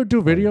 Do you ever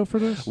do video for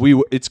this?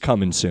 It's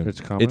coming soon. It's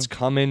coming? It's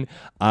coming.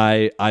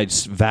 I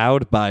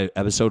vowed by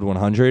episode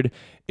 100.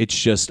 It's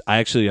just I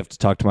actually have to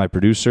talk to my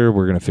producer.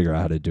 We're gonna figure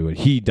out how to do it.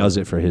 He does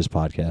it for his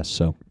podcast,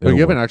 so. Oh, it'll you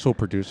have work. an actual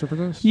producer for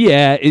this?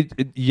 Yeah,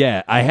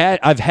 yeah.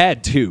 I've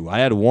had two. I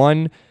had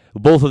one.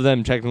 Both of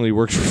them technically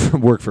work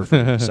for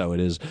free, so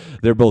it is.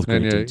 They're both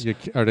great And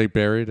dudes. are they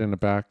buried in the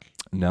back?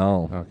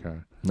 No, Okay.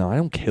 no, I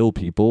don't kill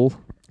people.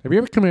 Have you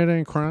ever committed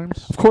any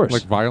crimes? Of course.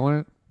 Like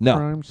violent No.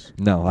 crimes?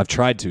 No, I've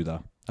tried to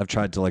though. I've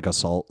tried to like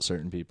assault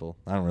certain people.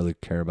 I don't really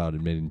care about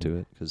admitting to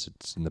it because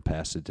it's in the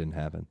past it didn't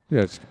happen.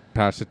 Yeah, it's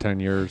past the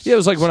 10 years. Yeah, it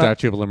was like when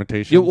statute of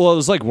limitations. Yeah, well, it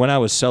was like when I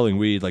was selling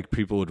weed. Like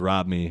people would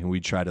rob me, and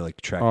we'd try to like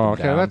track Oh, them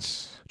okay. down.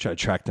 That's Try to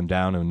track them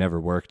down, and it never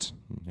worked.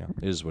 Yeah,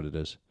 it is what it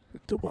is.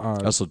 I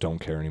also don't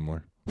care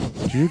anymore.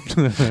 do you,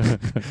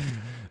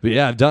 But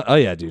yeah, I've done. Oh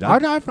yeah, dude.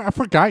 I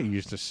forgot you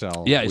used to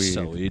sell. Yeah, I weed.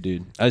 sell weed,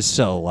 dude. I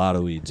sell a lot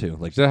of weed too.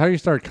 Like, Is that how you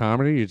start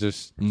comedy? You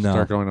just No.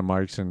 start going to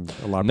mics and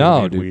a lot of people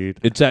no, need dude. weed.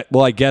 It's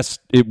well, I guess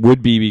it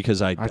would be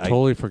because I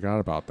totally forgot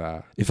about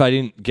that. if I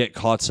didn't get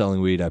caught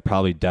selling weed, I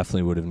probably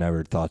definitely would have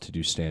never thought to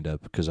do stand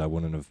up because I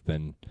wouldn't have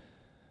been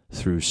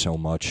through so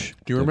much.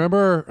 Do you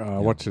remember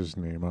what's his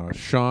name?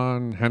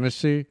 Sean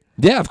Hennessy.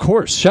 Yeah, of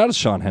course. Shout out to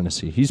Sean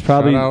Hennessy. He's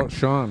probably Shout out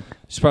Sean.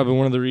 he's probably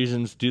one of the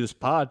reasons to do this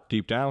pod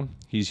deep down.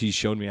 He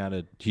showed me how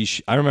to.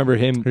 I remember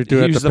him. Who do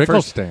he at was the pickle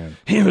first. stand.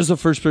 He was the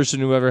first person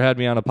who ever had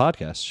me on a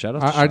podcast. Shout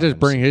out. To I Sean just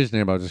bring Hennessy. his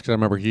name up just because I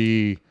remember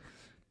he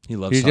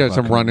loves he's talking had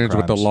some about run-ins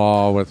with the crimes.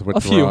 law with A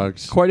few,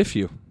 drugs, quite a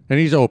few. and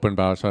he's open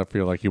about it. So I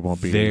feel like he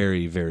won't be.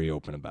 Very, very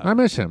open about I it.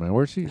 miss him, man.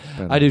 Where's he?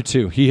 Been? I do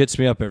too. He hits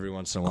me up every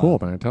once in a while. Cool,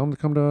 man. Tell him to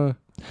come to a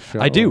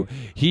show. I do.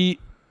 He.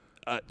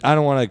 I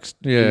don't want to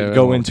Yeah, I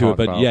go won't into it, talk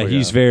but about, yeah, but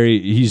he's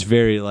yeah.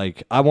 very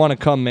like, I want to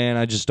come, man.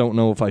 I just don't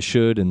know if I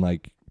should, and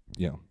like,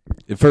 you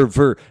know,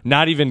 for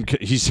not even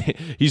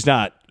he's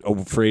not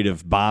afraid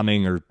of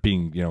bombing or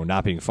being, you know,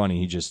 not being funny.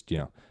 He just, you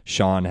know,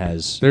 Sean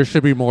has. There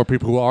should be more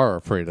people who are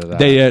afraid of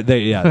that.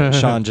 Yeah.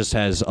 Sean just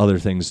has other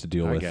things to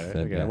deal I with. get it,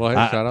 I get it. Yeah. Well,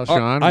 hey, shout out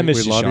Sean. I miss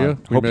We you, love Sean. you.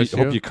 We miss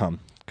Hope you. you come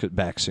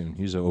back soon.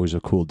 He's always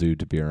a cool dude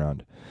to be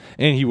around,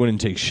 and he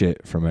wouldn't take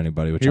shit from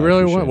anybody. Which He I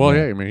really appreciate. won't. Well,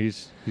 Yeah. yeah. I mean,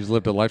 he's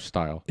lived a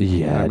lifestyle.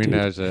 Yeah, I mean, dude.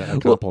 as a Well,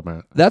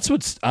 compliment. That's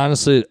what's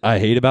honestly I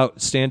hate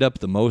about stand up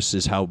the most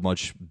is how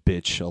much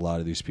bitch a lot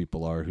of these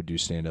people are who do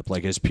stand up.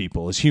 Like as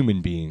people, as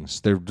human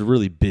beings, they're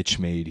really bitch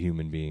made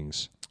human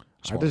beings.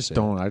 I just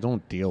don't. I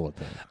don't deal with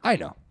it. I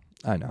know.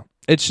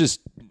 It's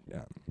just.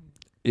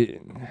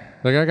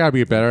 Like I gotta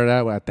be better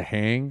at that. At the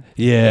hang.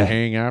 Yeah. The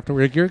hang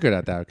afterward. Like, you're good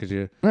at that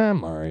because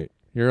I'm all right.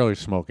 you're really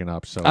smoking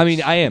up. So I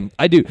mean, I am.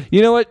 I do.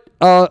 You know what?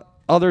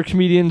 Other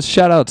comedians,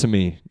 shout out to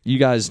me. You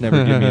guys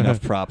never give me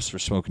enough props for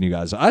smoking you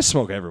guys. I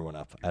smoke everyone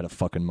up at a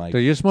fucking mic. So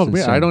you smoke It's me.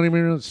 insane. I don't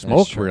even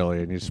smoke true.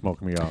 really, and you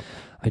smoke me up.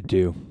 I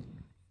do.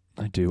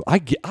 I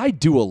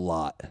do a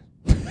lot.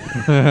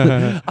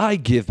 I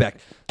give back.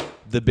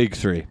 The big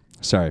three.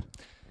 Sorry.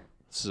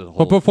 This is a But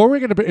whole, before we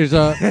get to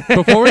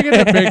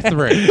big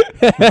three,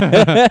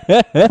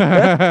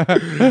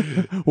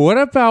 what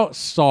about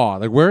Saw?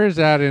 Like, where is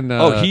that in?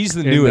 he's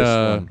the in, newest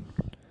one.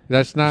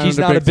 That's not He's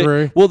in the not big a big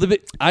three. Well,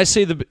 I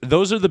say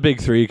those are the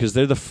big three because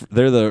they're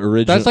the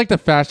original. That's like the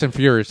Fast and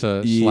Furious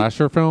Ye-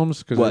 slasher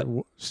films. What?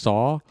 Because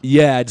Saw.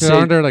 yeah. I'd 'Cause say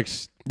aren't there like?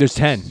 there's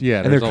 10. Yeah,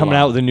 and they're there's a coming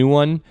lot. out with a new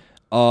one.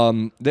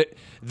 I've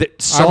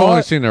Saw.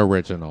 only seen the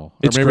original. Or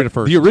It's maybe great. the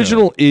first. The two.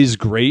 original is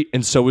great,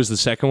 and so is the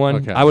second one.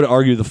 Okay. I would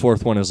argue the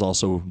fourth one is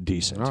also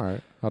decent. All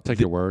right, I'll take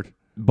your word.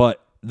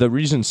 But the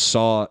reason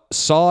Saw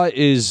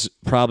is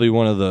probably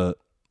one of the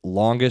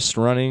longest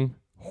running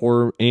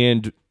horror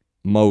and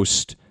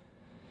most.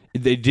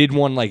 They did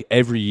one like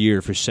every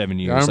year for 7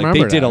 years. I like remember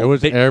they did that. It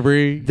was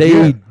every.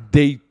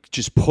 they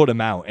just put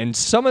them out, and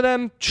some of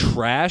them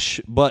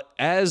trash. But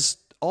as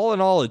all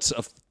in all, it's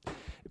a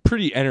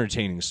pretty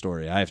entertaining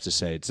story. I have to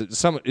say,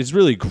 it's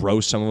really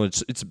gross. Some of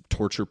it's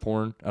torture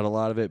porn at a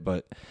lot of it,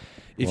 but.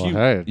 If Well, you,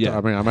 hey, yeah.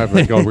 I mean, I might have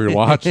to go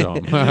rewatch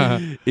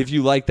them. If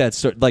you like that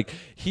story, like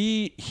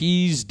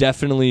he's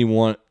definitely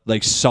one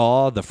like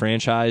Saw the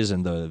franchise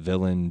and the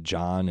villain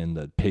John and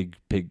the pig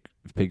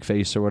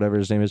face or whatever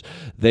his name is.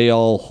 They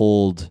all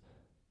hold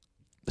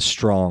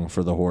strong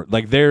for the horror.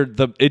 Like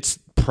it's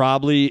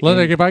probably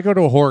Like if I go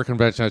to a horror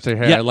convention, I say,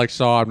 "Hey, Yeah. I like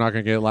Saw. I'm not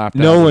gonna get laughed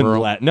at." no in the room."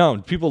 one no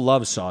people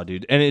love Saw,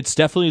 dude, and it's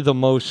definitely the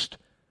most.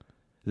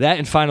 That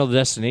and Final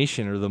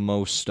Destination are the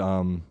most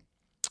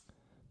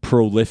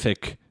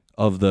prolific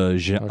of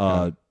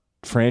the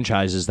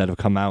franchises that have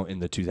come out in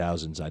the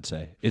 2000s. I'd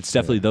say it's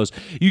definitely those.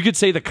 You could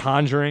say The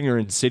Conjuring or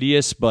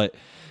Insidious, but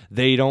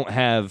they don't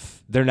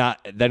have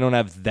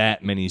that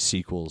many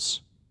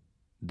sequels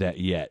that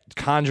yet.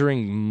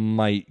 Conjuring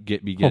might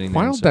be getting there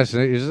Final in some-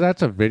 Destination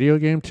that's a video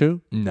game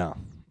too. No,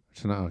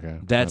 It's not okay.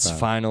 that's My bad.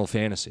 Final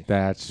Fantasy.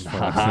 That's what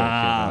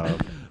I'm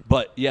thinking of.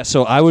 But yeah,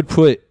 so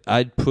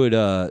I'd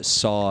put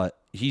Saw.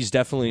 He's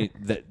definitely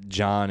that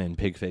John and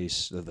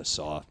Pigface, the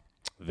Saw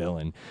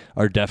villain,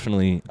 are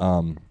definitely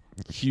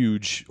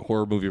huge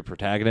horror movie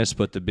protagonists.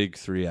 But the big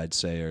three, I'd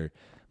say, are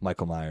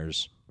Michael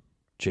Myers,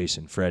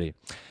 Jason, Freddy,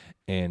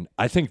 and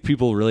I think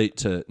people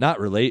not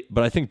relate,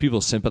 but I think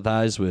people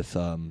sympathize with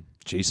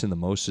Jason the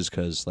most, is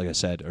because, like I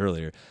said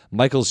earlier,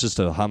 Michael's just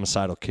a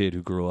homicidal kid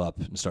who grew up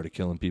and started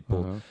killing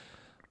people.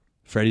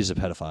 Freddy's a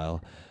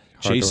pedophile.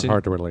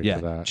 Hard to relate to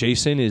that.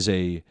 Jason is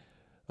a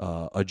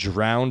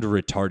drowned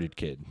retarded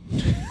kid.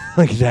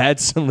 Like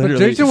that's literally. But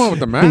Jason went with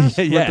the mask.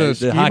 yeah, with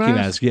the ski hockey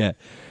mask.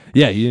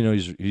 Yeah, you know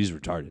he's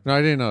retarded. No,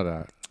 I didn't know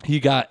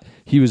that.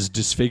 He was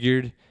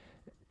disfigured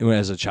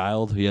as a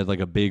child. He had like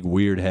a big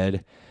weird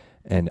head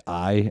and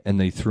eye, and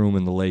they threw him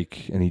in the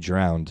lake and he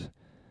drowned.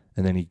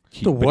 And then he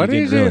So but what he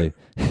is didn't it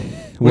really.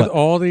 With What?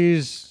 all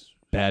these.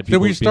 Bad Did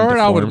people. we being start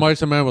out with deformed.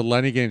 Mice and Men with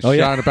Lenny getting Oh, shot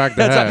yeah. in the back of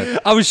the That's head?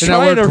 I was and now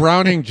trying we're to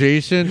drowning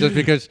Jason just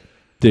because.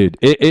 Dude,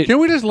 Can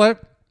we just let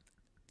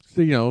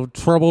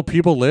troubled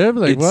people live?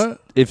 Like it's-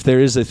 what? If there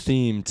is a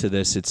theme to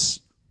this,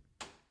 it's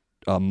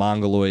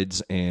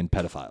mongoloids and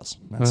pedophiles.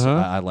 That's,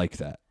 I like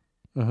that.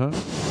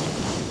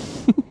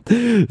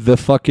 The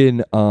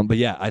fucking but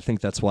yeah, I think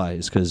that's why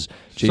is because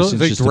Jason's so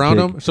they just drown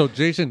him. So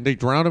Jason, they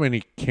drown him,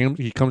 and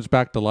he comes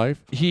back to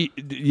life.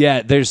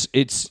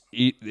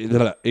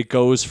 It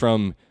goes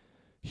from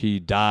he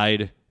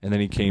died and then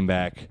he came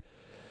back,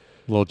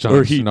 Little Jon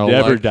or he Snow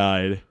never like.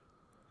 died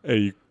and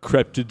he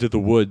crept into the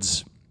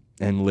woods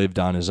and lived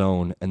on his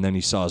own, and then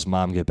he saw his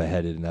mom get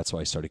beheaded, and that's why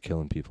he started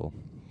killing people.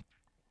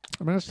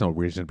 I mean, that's no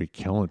reason to be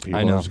killing people.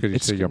 I know. Just because you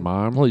see your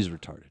mom. Well, he's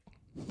retarded.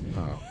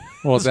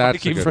 Well,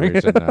 that's a good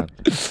reason. Then.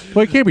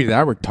 Well, he can't be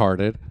that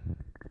retarded,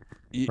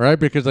 right?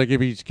 Because like if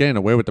he's getting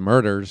away with the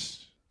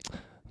murders,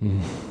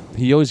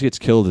 He always gets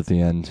killed at the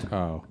end,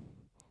 oh,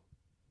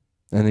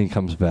 and then he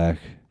comes back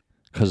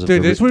because of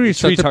dude, the this would be it's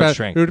such a retard better.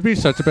 strength. It would be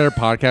such a better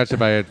podcast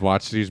if I had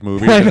watched these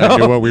movies and I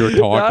knew what we were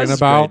talking That's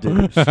about.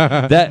 great,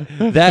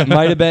 dude. that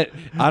might have been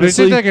This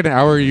honestly, is like an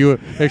hour you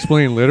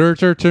explain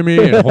literature to me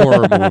and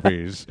horror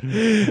movies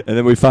and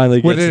then we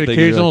finally get with to an thinking,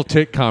 occasional like,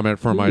 tick comment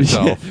from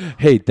myself.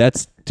 hey,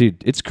 that's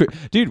dude. It's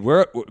dude.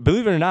 We're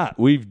believe it or not,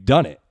 we've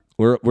done it.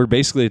 We're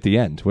basically at the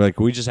end. We're like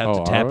we just have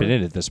Oh, to tap are it we?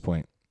 in at this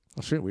point.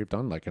 Oh, shit, we've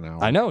done like an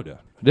hour. I know, dude.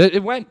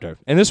 It went, dude.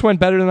 And this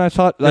went better than I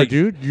thought. Hey, Like,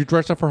 dude, you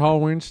dress up for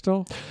Halloween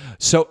still?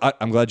 so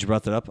I'm glad you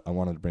brought that up. I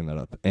wanted to bring that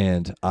up,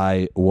 and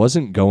I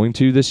wasn't going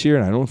to this year,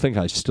 and I don't think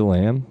I still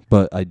am,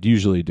 but I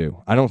usually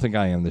do. I don't think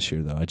I am this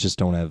year though. I just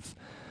don't have.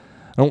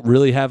 I don't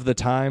really have the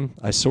time.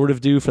 I sort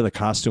of do for the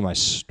costume I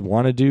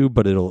want to do,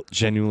 but it'll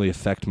genuinely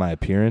affect my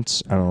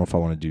appearance. I don't know if I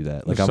want to do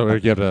that. Like, So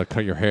you have to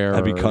cut your hair.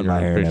 I'd be or cutting your my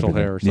hair and facial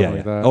everything. hair or something Yeah,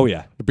 like yeah. that. Oh,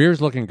 yeah. The beard's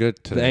looking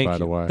good today, Thank by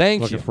the you. way.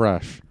 Thank looking you.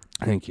 fresh.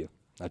 Thank you.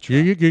 That's You,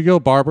 right. you go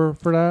barber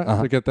for that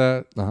Uh-huh. to get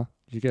that. Uh-huh.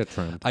 You get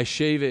trimmed. I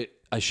shave it.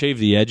 I shave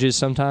the edges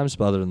sometimes,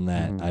 but other than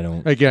that, I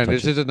don't. Again, touch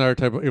this it. is another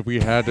type of. If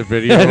we had the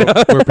video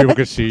where people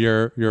could see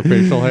your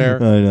facial hair.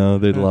 I know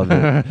they'd love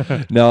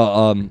it.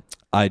 No,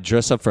 I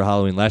dressed up for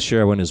Halloween last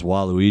year. I went as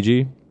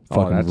Waluigi. Oh,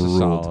 Fucking that's a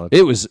ruled. solid.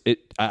 It was it.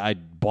 I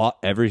bought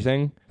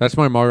everything. That's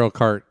my Mario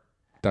Kart.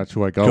 That's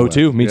who I go Go with.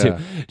 to me Yeah.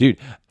 too, dude.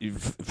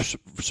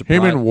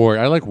 Him and Wario.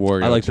 I like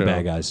Wario. I like too. the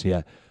bad guys.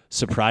 Yeah,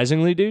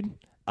 surprisingly, dude.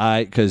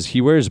 Because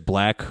he wears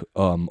black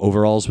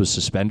overalls with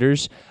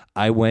suspenders.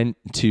 I went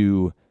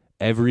to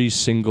every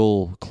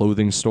single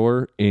clothing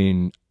store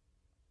in,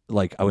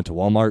 like, I went to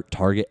Walmart,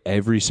 Target,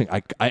 every single.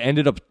 I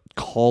ended up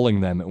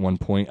calling them at one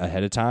point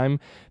ahead of time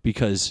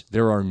because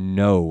there are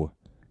no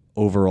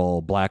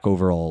black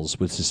overalls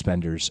with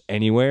suspenders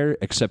anywhere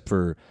except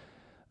for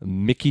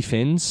Mickey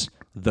Finn's,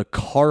 the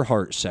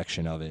Carhartt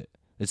section of it.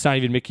 It's not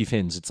even Mickey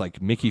Finn's. It's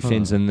like Mickey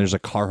Finn's, and there's a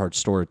Carhartt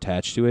store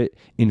attached to it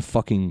in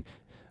fucking.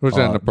 Was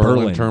that in the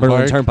Berlin Turnpike?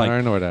 Berlin Turnpike. I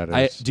know what that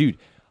is. Dude,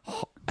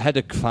 I had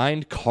to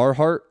find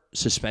Carhartt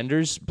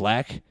suspenders,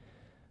 black,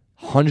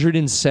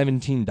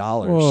 $117.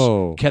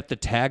 Whoa. Kept the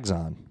tags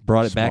on.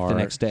 Brought it back the Smart.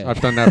 next day. I've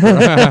done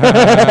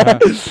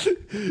that.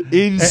 For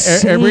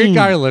Insane. Every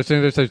guy listening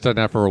to this has done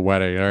that for a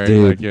wedding. All right,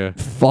 Dude, like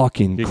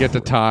fucking you get the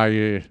tie.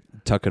 You,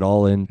 tuck it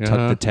all in, tuck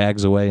Uh-huh. the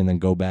tags away, and then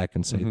go back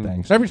and say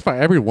thanks.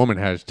 every woman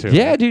has too.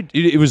 Yeah, dude,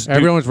 it was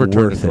Everyone's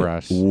returning worth it.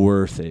 dress.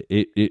 Worth it.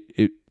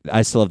 It.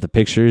 I still have the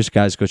pictures,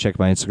 guys. Go check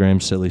my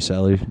Instagram, Silly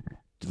Sally.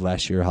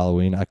 Last year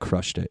Halloween, I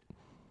crushed it.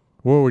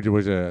 What would you?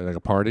 Was it like a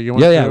party you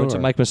went Yeah, to? I went to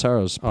or- Mike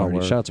Massaro's party.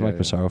 word. Shout out to Yeah, Mike yeah.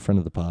 Massaro, friend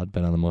of the pod,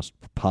 been on the most.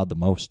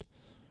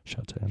 Shout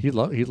out to him. He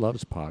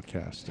loves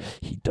podcasting.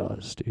 He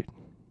does, dude.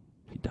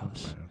 He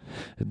does.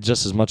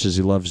 Just as much as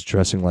he loves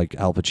dressing like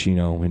Al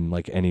Pacino in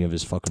like any of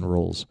his fucking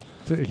roles.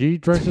 He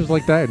dresses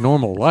like that in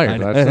normal life. I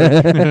know.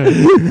 That's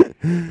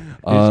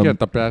like, Um, he's got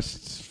the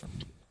best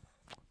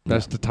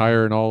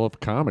attire in all of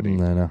comedy.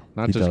 I know.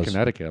 Not He just does.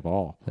 Connecticut of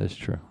all. That's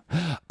true.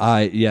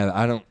 I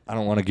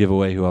don't want to give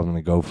away who I'm going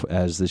to go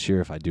as this year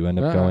if I do end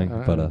up Yeah, going,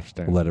 I but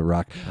understand. we'll let it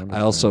rock.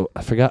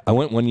 I forgot. I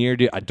went one year,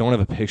 dude. I don't have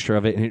a picture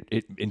of it, and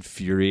it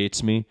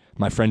infuriates me.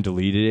 My friend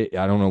deleted it.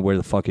 I don't know where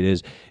the fuck it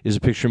is. There's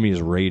a picture of me as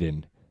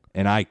Raiden,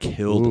 and I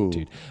killed Ooh. it,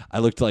 dude. I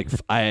looked like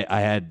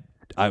I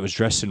was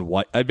dressed in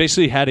white. I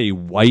basically had a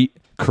white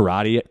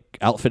karate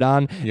outfit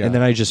on, Yeah. and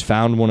then I just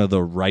found one of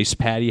the rice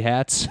patty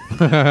hats,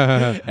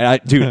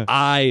 and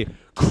I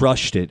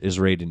crushed it as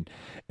Raiden,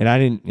 and I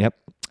didn't. Yep.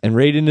 And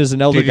Raiden is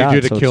an elder Did you god.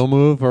 do the so kill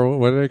move or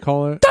what do they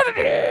call it?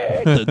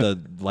 the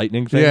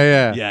lightning thing?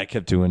 Yeah. Yeah, I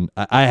kept doing.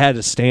 I had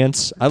a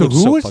stance. I Who looked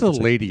so was the fucking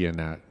sick. lady in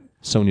that?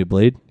 Sonya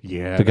Blade?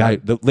 Yeah,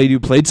 the lady who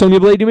played Sonya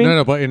Blade, you mean?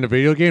 No, but in the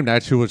video game,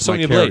 that's who was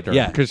Sonya my Blade, character.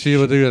 yeah. Because she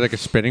would do like a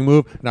spinning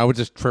move, and I would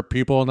just trip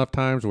people enough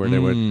times where they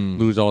would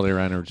lose all their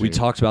energy. We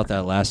talked about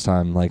that last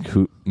time, like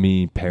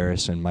me,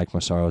 Paris, and Mike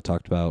Massaro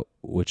talked about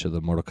which of the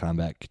Mortal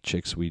Kombat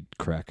chicks we'd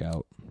crack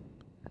out.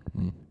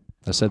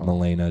 I said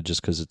Milena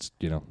just because it's,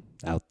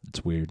 out.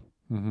 It's weird.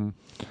 Mm-hmm.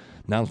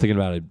 Now I'm thinking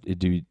about it.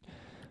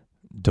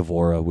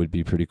 Devora would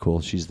be pretty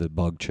cool. She's the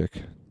bug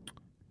chick.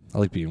 I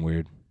like being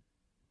weird.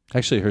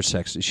 Actually, her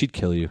sex, she'd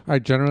kill you. I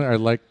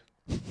like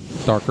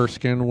darker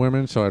skinned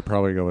women, so I'd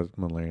probably go with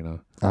Milena.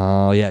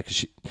 Oh, yeah,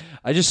 because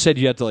I just said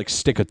you had to, like,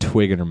 stick a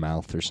twig in her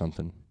mouth or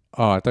something.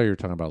 Oh, I thought you were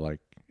talking about like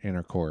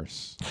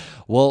intercourse.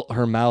 Well,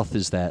 her mouth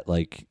is that,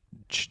 like,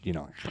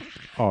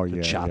 Oh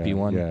yeah, choppy yeah,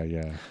 one.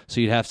 Yeah.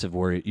 So you'd have to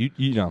worry.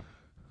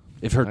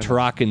 If her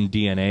Tarakan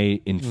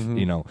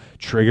DNA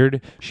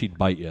triggered, she'd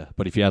bite you.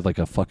 But if you had like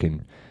a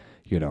fucking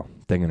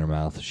thing in her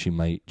mouth, she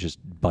might just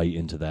bite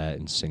into that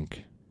and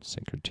sink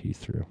her teeth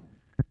through.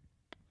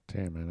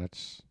 Damn, man,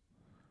 it's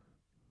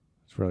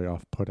really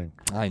off-putting.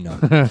 I know.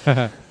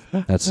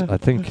 I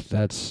think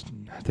that's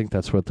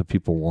what the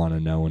people want to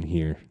know and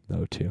hear,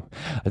 though, too.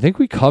 I think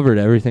we covered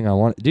everything I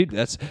want. Dude,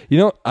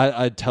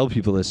 I tell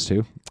people this,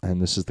 too, and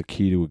this is the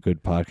key to a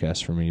good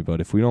podcast for me, but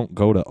if we don't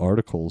go to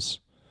articles...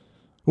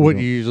 What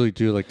do you usually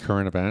do, like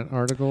current event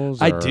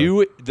articles? I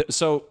do.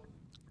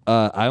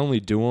 I only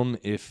do them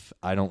if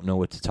I don't know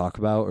what to talk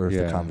about or if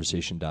the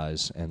conversation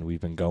dies, and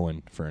we've been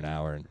going for an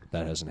hour, and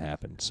that hasn't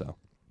happened, so...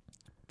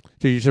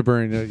 Dude, you should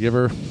bring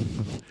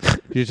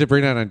you should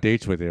bring that on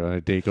dates with you. When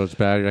a date goes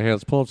bad, you're like, hey,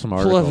 let's pull up some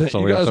articles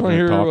so we have something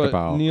to talk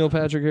about. Neil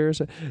Patrick Harris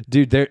said?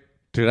 Dude,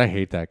 I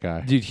hate that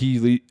guy. Dude,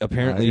 he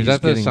apparently is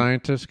that the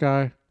scientist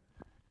guy?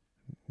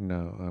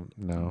 No,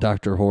 no.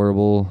 Dr.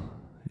 Horrible.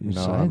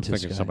 No, I'm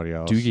thinking somebody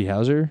else. Doogie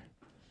Howser?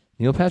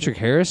 Neil Patrick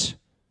Harris?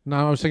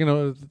 No, I was thinking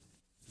of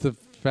the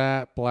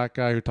fat black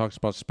guy who talks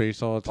about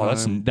space all the time.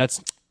 Oh,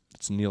 that's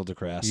Neil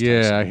deGrasse.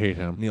 Yeah, Tyson. I hate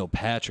him. Neil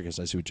Patrick, as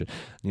I see what you...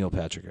 Neil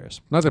Patrick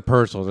Harris. Not that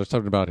personal. There's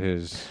something about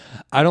his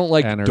I don't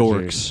like energy.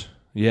 dorks.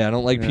 Yeah, I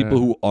don't like people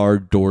who are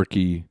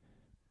dorky.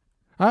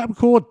 I'm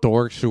cool with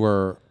dorks who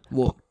are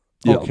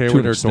okay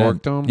with their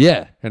dorkdom.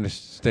 Yeah. And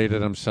stay to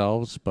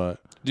themselves, but...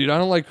 Dude, I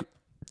don't like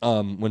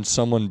when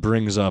someone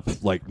brings up,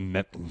 like,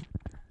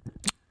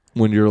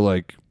 when you're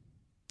like,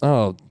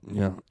 oh,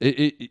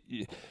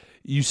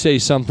 you say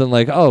something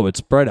like, oh,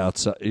 it's bright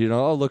outside,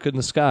 oh, look in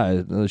the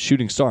sky, the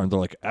shooting star, and they're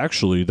like,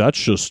 actually, that's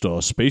just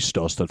space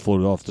dust that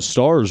floated off. The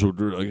stars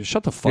would, like,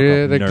 shut the fuck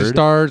up, like nerd. The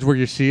stars where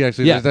you see,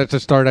 actually, that's a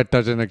star that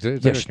doesn't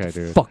exist. It's okay,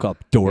 dude. Fuck up,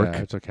 dork.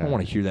 Yeah, it's okay. I don't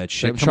want to hear that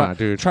shit. Come on,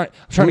 dude. I'm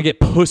trying to get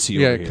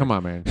pussy over here. Come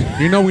on, man.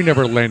 We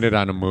never landed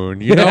on the moon.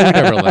 We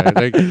never landed.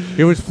 Like,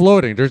 it was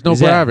floating. There's no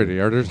gravity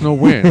or there's no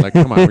wind. Like,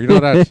 come on.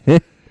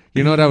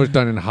 That was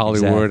done in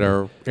Hollywood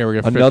or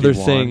Area 51. Another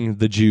thing,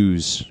 the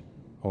Jews.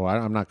 Oh,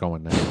 I'm not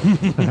going there.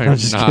 I'm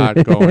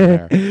not going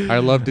there. I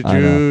love the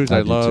Jews.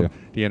 I love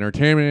the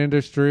entertainment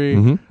industry.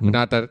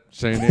 Not that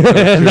saying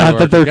not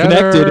that they're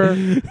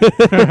connected.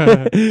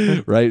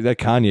 Right? That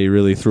Kanye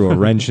really threw a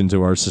wrench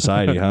into our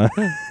society, huh?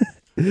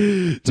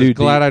 Dude,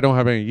 glad I don't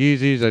have any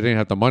Yeezys. I didn't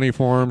have the money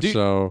for them. Dude,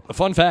 so, a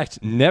fun fact: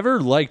 never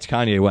liked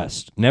Kanye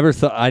West. Never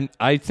thought.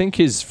 I think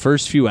his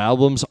first few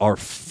albums are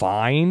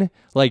fine.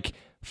 Like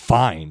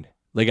fine.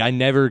 Like I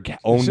never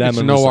owned them.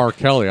 It's no R.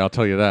 Kelly. I'll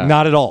tell you that.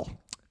 Not at all.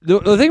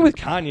 The thing with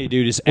Kanye,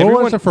 dude, is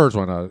what was the first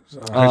one? High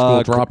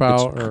school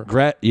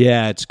dropout?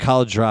 It's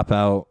college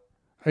dropout.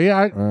 Yeah,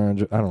 I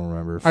don't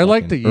remember. I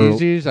like the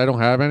Yeezys. I don't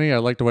have any. I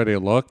like the way they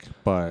look,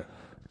 but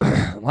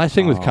my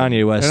thing with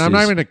Kanye West, and I'm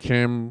not even a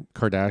Kim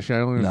Kardashian. I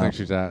don't even think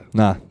she's that.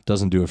 Nah,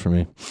 doesn't do it for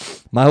me.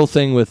 My whole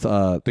thing with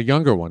the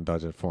younger one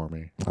does it for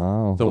me.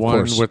 Oh, the one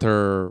course. with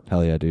her.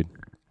 Hell yeah, dude.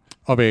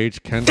 Of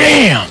age, Kendall.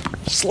 Damn,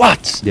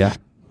 sluts. Yeah.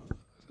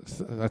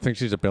 I think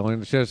she's a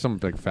billionaire. She has some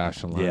big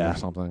fashion line or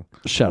something.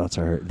 Shout out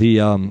to her. The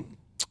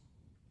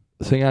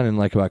thing I didn't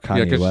like about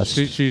Kanye West.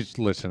 She's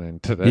listening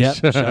to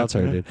this. Yeah, shout out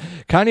to her, dude.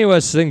 Kanye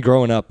West thing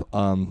growing up.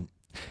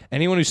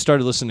 Anyone who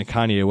started listening to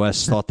Kanye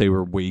West thought they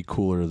were way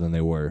cooler than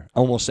they were.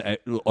 Almost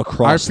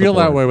across. I feel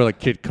that way with like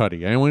Kid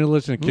Cudi. Anyone who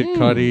listened to Kid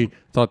Cudi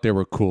thought they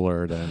were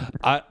cooler than.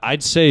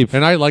 I'd say.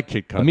 And I like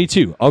Kid Cudi. Me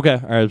too. Okay,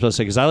 all right. I was about to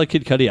say because I like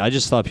Kid Cudi. I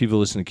just thought people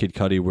listening to Kid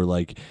Cudi were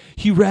like,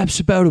 he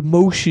raps about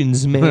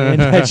emotions, man.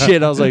 That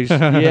shit. I was like,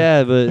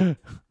 yeah, but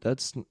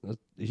that's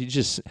he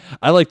just.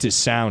 I liked his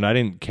sound. I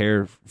didn't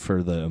care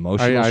for the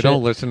emotional. I shit.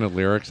 don't listen to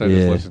lyrics. I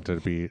just listen to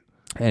the beat.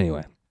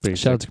 Anyway,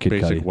 shout out to Kid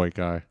Cudi. Basic white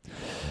guy.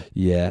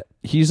 Yeah,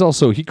 he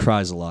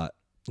cries a lot.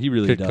 He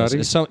really Kid does.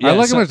 Cudi? I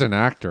like him as an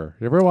actor.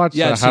 You ever watch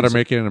How to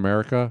Make It in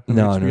America?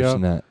 No, I've never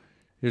seen that.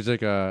 There's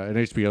like an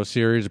HBO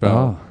series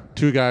about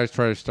two guys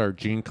try to start a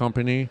jean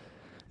company.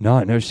 No,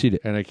 I never seen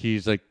it. And like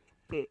he's like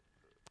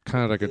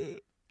kind of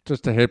like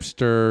just a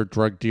hipster,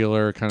 drug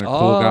dealer, kind of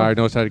cool guy.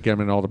 Knows how to get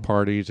him in all the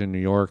parties in New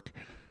York.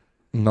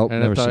 Nope,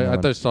 and I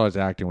thought his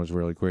acting was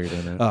really great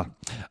in it.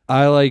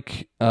 I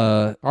like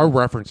our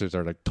references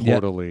are like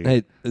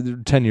totally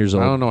 10 years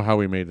old. I don't know how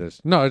we made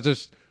this. No, it's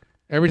just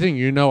everything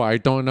you know, I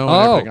don't know.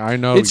 And everything I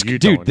know, you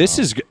don't know. This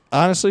is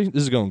honestly,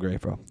 this is going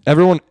great, bro.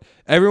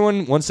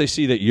 Everyone, once they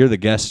see that you're the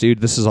guest, dude,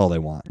 this is all they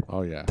want.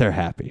 Oh yeah, they're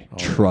happy.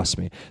 Trust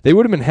me, they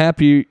would have been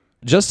happy.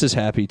 Just as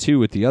happy too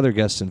with the other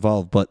guests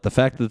involved, but the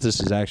fact that this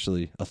is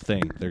actually a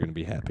thing, they're going to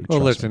be happy. Well,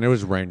 listen, it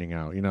was raining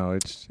out.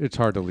 It's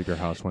hard to leave your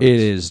house when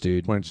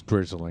dude. When it's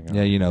drizzling out.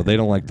 Yeah, they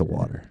don't like the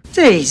water.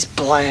 These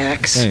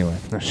blacks. Anyway,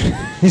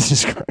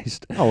 Jesus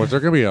Christ. Oh, was there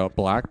going to be a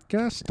black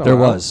guest? There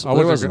was. I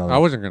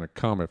wasn't going to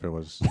come if it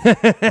was. I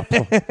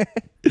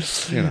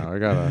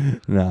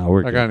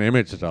got an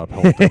image to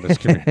uphold in this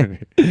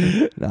community.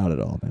 Not at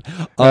all,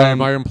 man.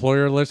 My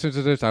employer listens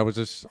to this. I was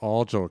just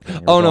all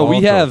joking. Oh no, I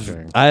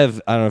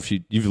don't know if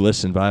if you've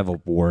listened, but I have a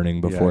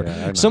warning before.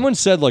 Yeah, I know. Someone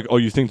said like, "Oh,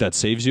 you think that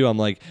saves you?" I'm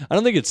like, I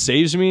don't think it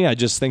saves me. I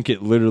just think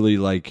it literally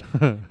like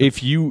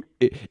if you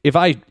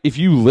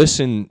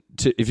listen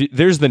to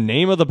there's the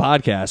name of the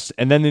podcast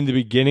and then in the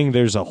beginning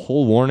there's a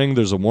whole warning.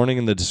 There's a warning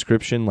in the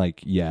description.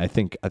 Like, yeah, I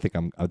think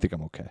I'm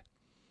okay.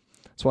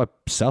 That's why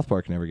South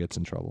Park never gets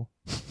in trouble.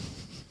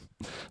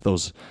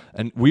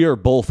 And we are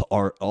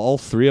all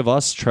three of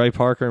us, Trey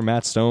Parker,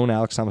 Matt Stone,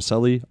 Alex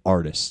Tomaselli,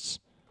 artists.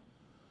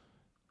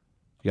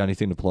 You got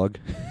anything to plug?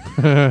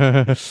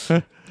 I just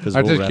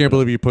can't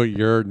believe you put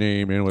your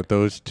name in with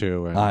those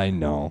two. And I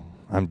know.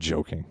 I'm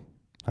joking.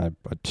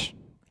 But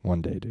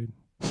one day, dude.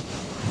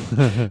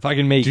 If I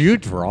can make. do you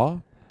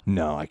draw?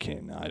 No, I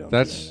can't. No, I don't.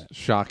 That's do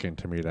shocking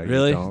to me that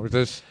Really? you don't.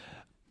 Just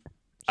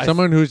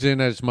someone who's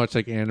in as much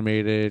like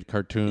animated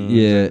cartoons.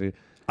 Yeah.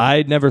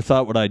 I never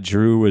thought what I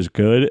drew was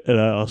good, and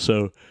I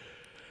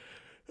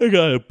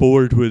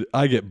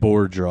get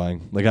bored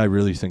drawing. Like, I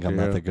really think I'm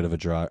not that good of a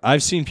drawer.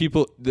 I've seen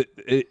people.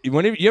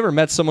 Whenever you ever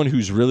met someone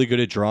who's really good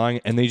at drawing,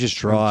 and they just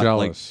draw I'm like,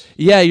 jealous.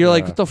 yeah, you're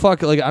like, what the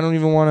fuck? Like, I don't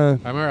even want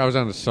to. I remember I was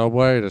on the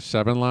subway, the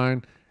 7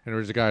 line, and there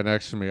was a guy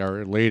next to me,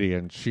 or a lady,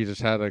 and she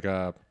just had like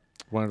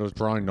one of those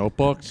drawing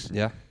notebooks.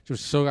 Yeah. She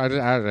was so. I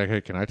was like, hey,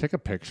 can I take a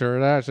picture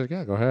of that? She's like,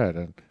 yeah, go ahead.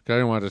 And 'cause I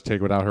didn't want to just take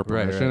it without her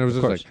permission. right, It was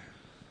of just course. like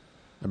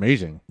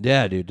amazing.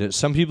 Yeah, dude.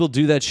 Some people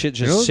do that shit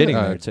just You know, sitting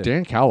there too.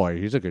 Dan Coway,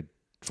 he's a good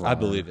drawer. I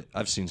believe it.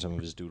 I've seen some of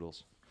his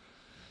doodles.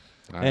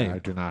 I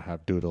do not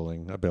have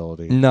doodling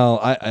ability. No,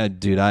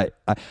 dude,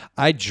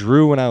 I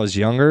drew when I was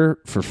younger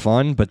for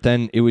fun, but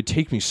then it would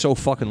take me so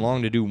fucking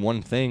long to do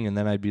one thing, and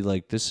then I'd be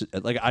like, this,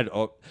 like,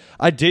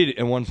 I did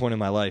at one point in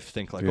my life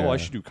think like, oh, I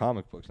should do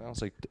comic books. And I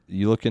was like,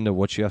 you look into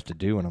what you have to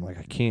do, and I'm like,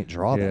 I can't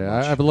draw that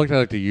much. I've looked at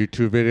like the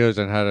YouTube videos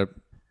and how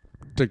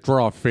to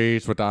draw a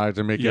face with the eyes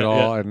and make it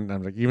all, and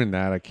I'm like, even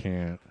that I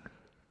can't.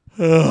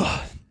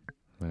 Yeah.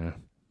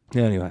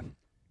 Anyway,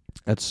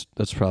 that's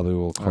probably what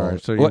we'll call All right,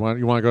 it. so you want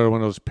to go to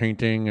one of those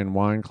painting and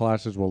wine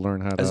classes? We'll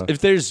learn how to. If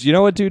there's, you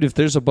know what, dude, if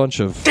there's a bunch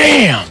of,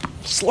 Damn!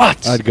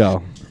 Sluts! I'd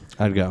go.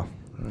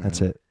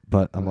 That's it.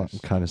 But I'm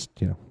kind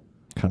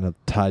of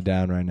tied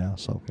down right now,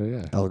 so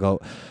Yeah. I'll go.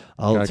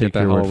 I'll Gotta take get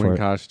that your word Halloween for it.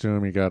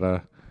 costume. You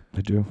gotta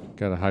I do.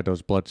 hide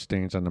those blood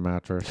stains on the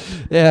mattress.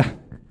 Yeah,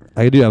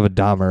 I do have a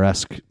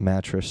Dahmer-esque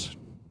mattress.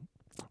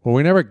 Well,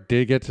 we never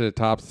did get to the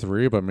top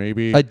 3, but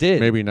maybe I did.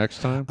 Maybe next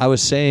time. I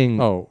was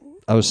saying. Oh,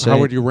 I was saying. how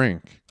would you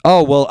rank?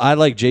 Oh well, I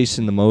like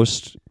Jason the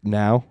most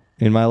now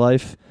in my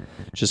life,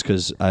 just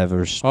because I have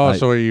a.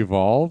 So it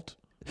evolved.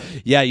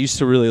 Yeah, I used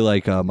to really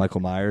like Michael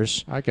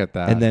Myers, I get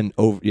that. and then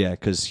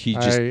because he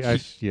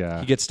just yeah.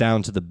 he gets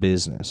down to the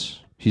business.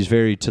 He's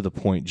very to the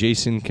point.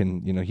 Jason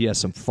can, he has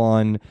some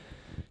fun,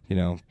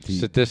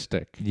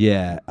 Sadistic.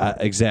 Yeah,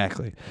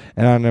 exactly.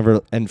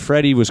 And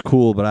Freddy was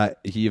cool, but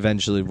he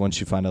eventually, once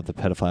you find out the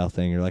pedophile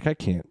thing, you're like, I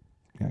can't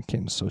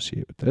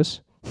associate with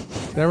this.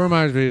 That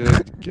reminds me.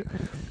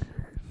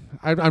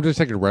 I'm just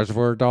thinking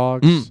Reservoir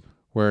Dogs,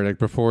 where like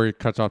before he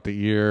cuts off the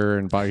ear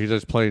and he's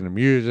just playing the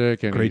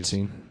music and Great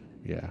scene.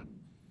 Yeah.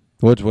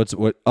 What?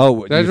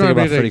 Oh, That's you think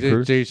about me Freddy like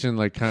Krueger? Jason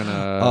like kind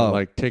of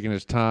like taking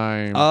his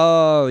time.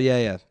 Oh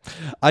yeah.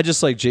 I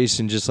just like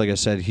Jason. Just like I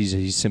said,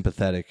 he's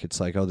sympathetic. It's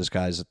like, oh, this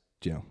guy's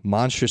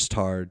monstrous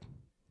tard.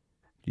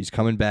 He's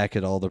coming back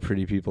at all the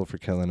pretty people for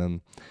killing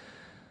him.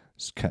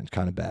 It's kind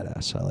of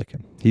badass. I like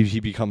him. He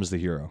becomes the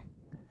hero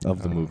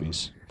of the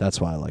movies.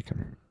 That's why I like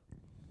him.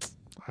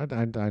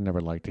 I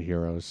never liked the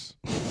heroes.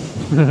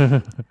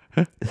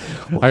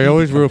 I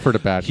always root for the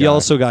bad guy. He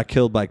also got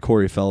killed by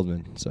Corey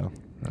Feldman. So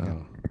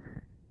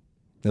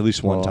at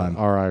least one time.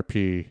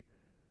 R.I.P.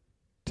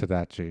 to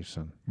that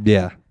Jason.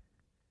 Yeah.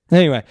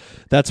 Anyway,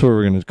 that's what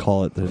we're gonna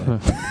call it today.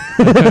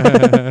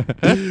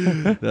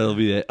 That'll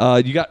be it.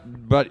 You got,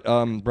 but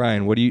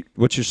Brian,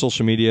 what's your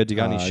social media? Do you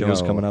got any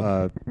shows coming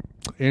up?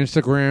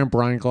 Instagram,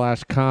 Brian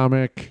Glass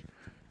Comic.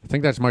 I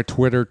think that's my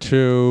Twitter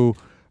too.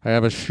 I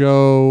have a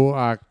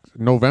show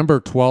November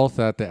 12th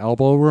at the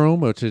Elbow Room,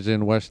 which is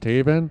in West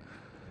Haven.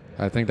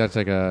 I think that's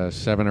like a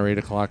 7 or 8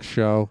 o'clock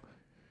show.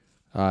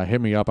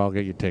 Hit me up. I'll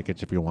get you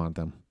tickets if you want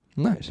them.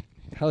 Nice.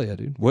 Hell yeah,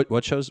 dude.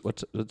 What shows?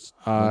 It's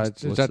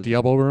at the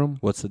Elbow Room.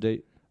 What's the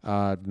date?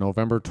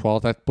 November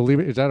 12th. I believe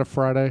it. Is that a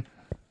Friday?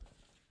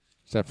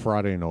 Is that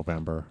Friday in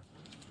November?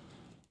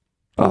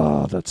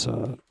 That's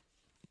a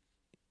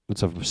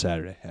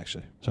Saturday,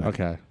 actually. Sorry.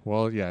 Okay.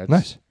 Well, yeah. It's,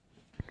 Nice.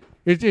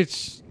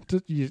 It's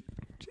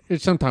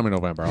sometime in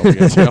November. I'll be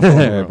at the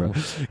Elbow Room.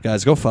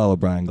 Guys, go follow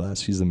Brian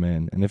Glass. He's the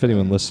man. And if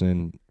anyone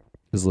listening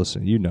is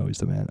listening, he's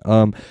the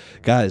man.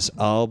 Guys,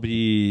 I'll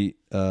be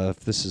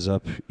if this is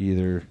up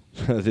either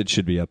it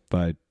should be up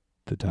by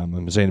the time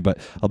I'm saying it, but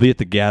I'll be at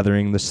the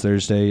Gathering this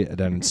Thursday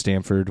down in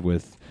Stamford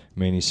with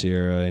Manny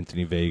Sierra,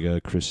 Anthony Vega,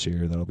 Chris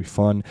Sear. That'll be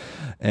fun.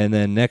 And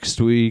then next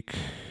week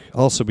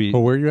I'll also be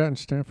Where are you at in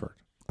Stanford?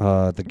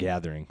 the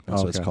Gathering.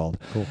 That's what it's Okay. called.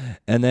 Cool.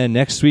 And then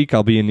next week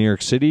I'll be in New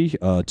York City.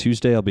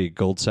 Tuesday I'll be at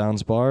Gold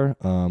Sounds Bar.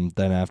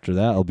 Then after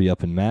that I'll be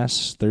up in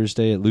Mass.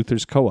 Thursday at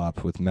Luther's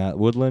Co-op with Matt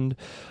Woodland.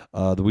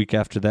 The week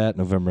after that,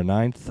 November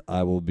 9th,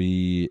 I will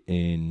be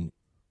in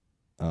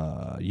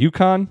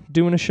Yukon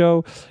doing a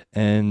show,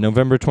 and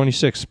November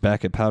 26th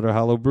back at Powder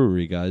Hollow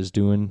Brewery, guys,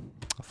 doing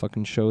a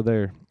fucking show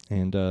there.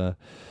 And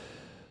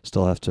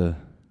still have to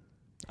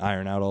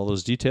iron out all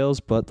those details,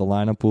 but the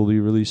lineup will be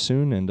released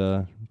soon, and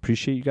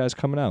appreciate you guys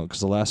coming out, because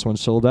the last one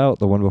sold out.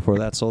 The one before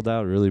that sold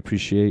out. Really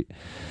appreciate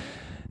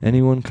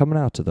anyone coming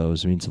out to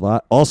those. It means a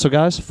lot. Also,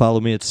 guys, follow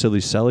me at Silly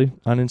Selly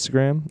on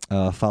Instagram.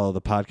 Follow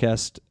the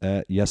podcast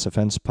at Yes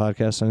Offense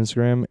Podcast on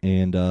Instagram,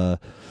 and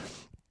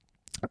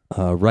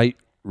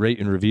rate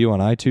and review on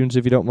iTunes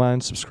if you don't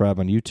mind. Subscribe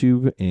on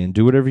YouTube, and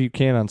do whatever you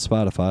can on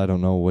Spotify. I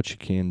don't know what you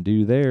can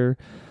do there,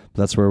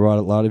 but that's where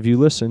a lot of you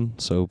listen,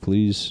 so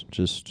please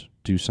just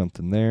do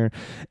something there.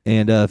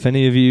 And if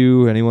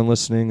anyone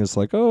listening is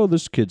like, oh,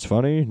 this kid's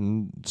funny,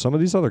 and some of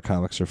these other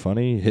comics are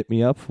funny, hit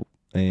me up.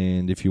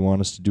 And if you want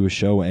us to do a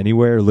show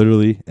anywhere,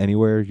 literally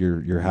anywhere,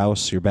 your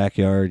house, your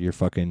backyard, your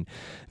fucking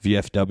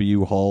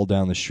VFW hall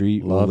down the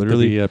street, Love we'll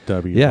literally, the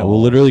VFW. yeah,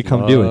 we'll literally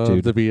come do it,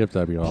 dude. The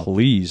VFW hall.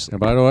 Please. And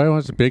by the way, I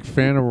was a big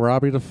fan of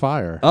Robbie the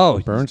Fire. Oh,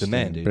 he's Bernstein. the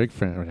man, dude. Big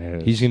fan of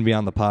his. He's gonna be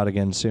on the pod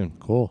again soon.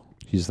 cool.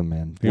 He's the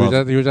man. He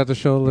was at the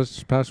show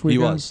this past week. He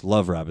was.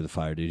 Love Robbie the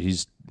Fire, dude.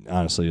 He's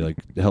honestly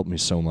helped me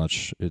so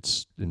much.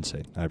 It's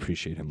insane. I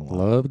appreciate him a lot.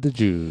 Love the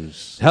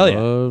Jews. Hell yeah,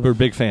 we're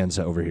big fans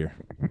over here.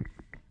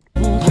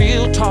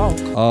 Real talk.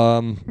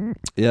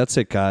 Yeah, that's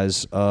it,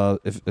 guys.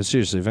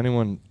 Seriously, if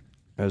anyone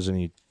has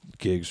any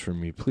gigs for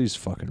me, please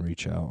fucking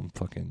reach out. I'm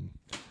fucking.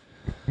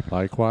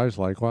 Likewise.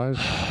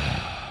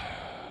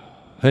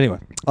 Anyway,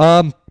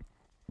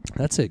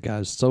 that's it,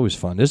 guys. It's always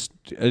fun. This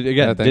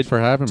again. Thanks for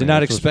having me. Did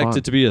not This was expect fun.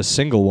 it to be a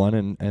single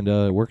one, and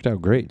it worked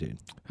out great, dude.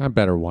 I'm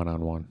better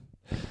one-on-one.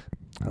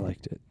 I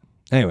liked it.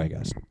 Anyway,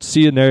 guys,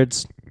 see you,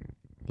 nerds.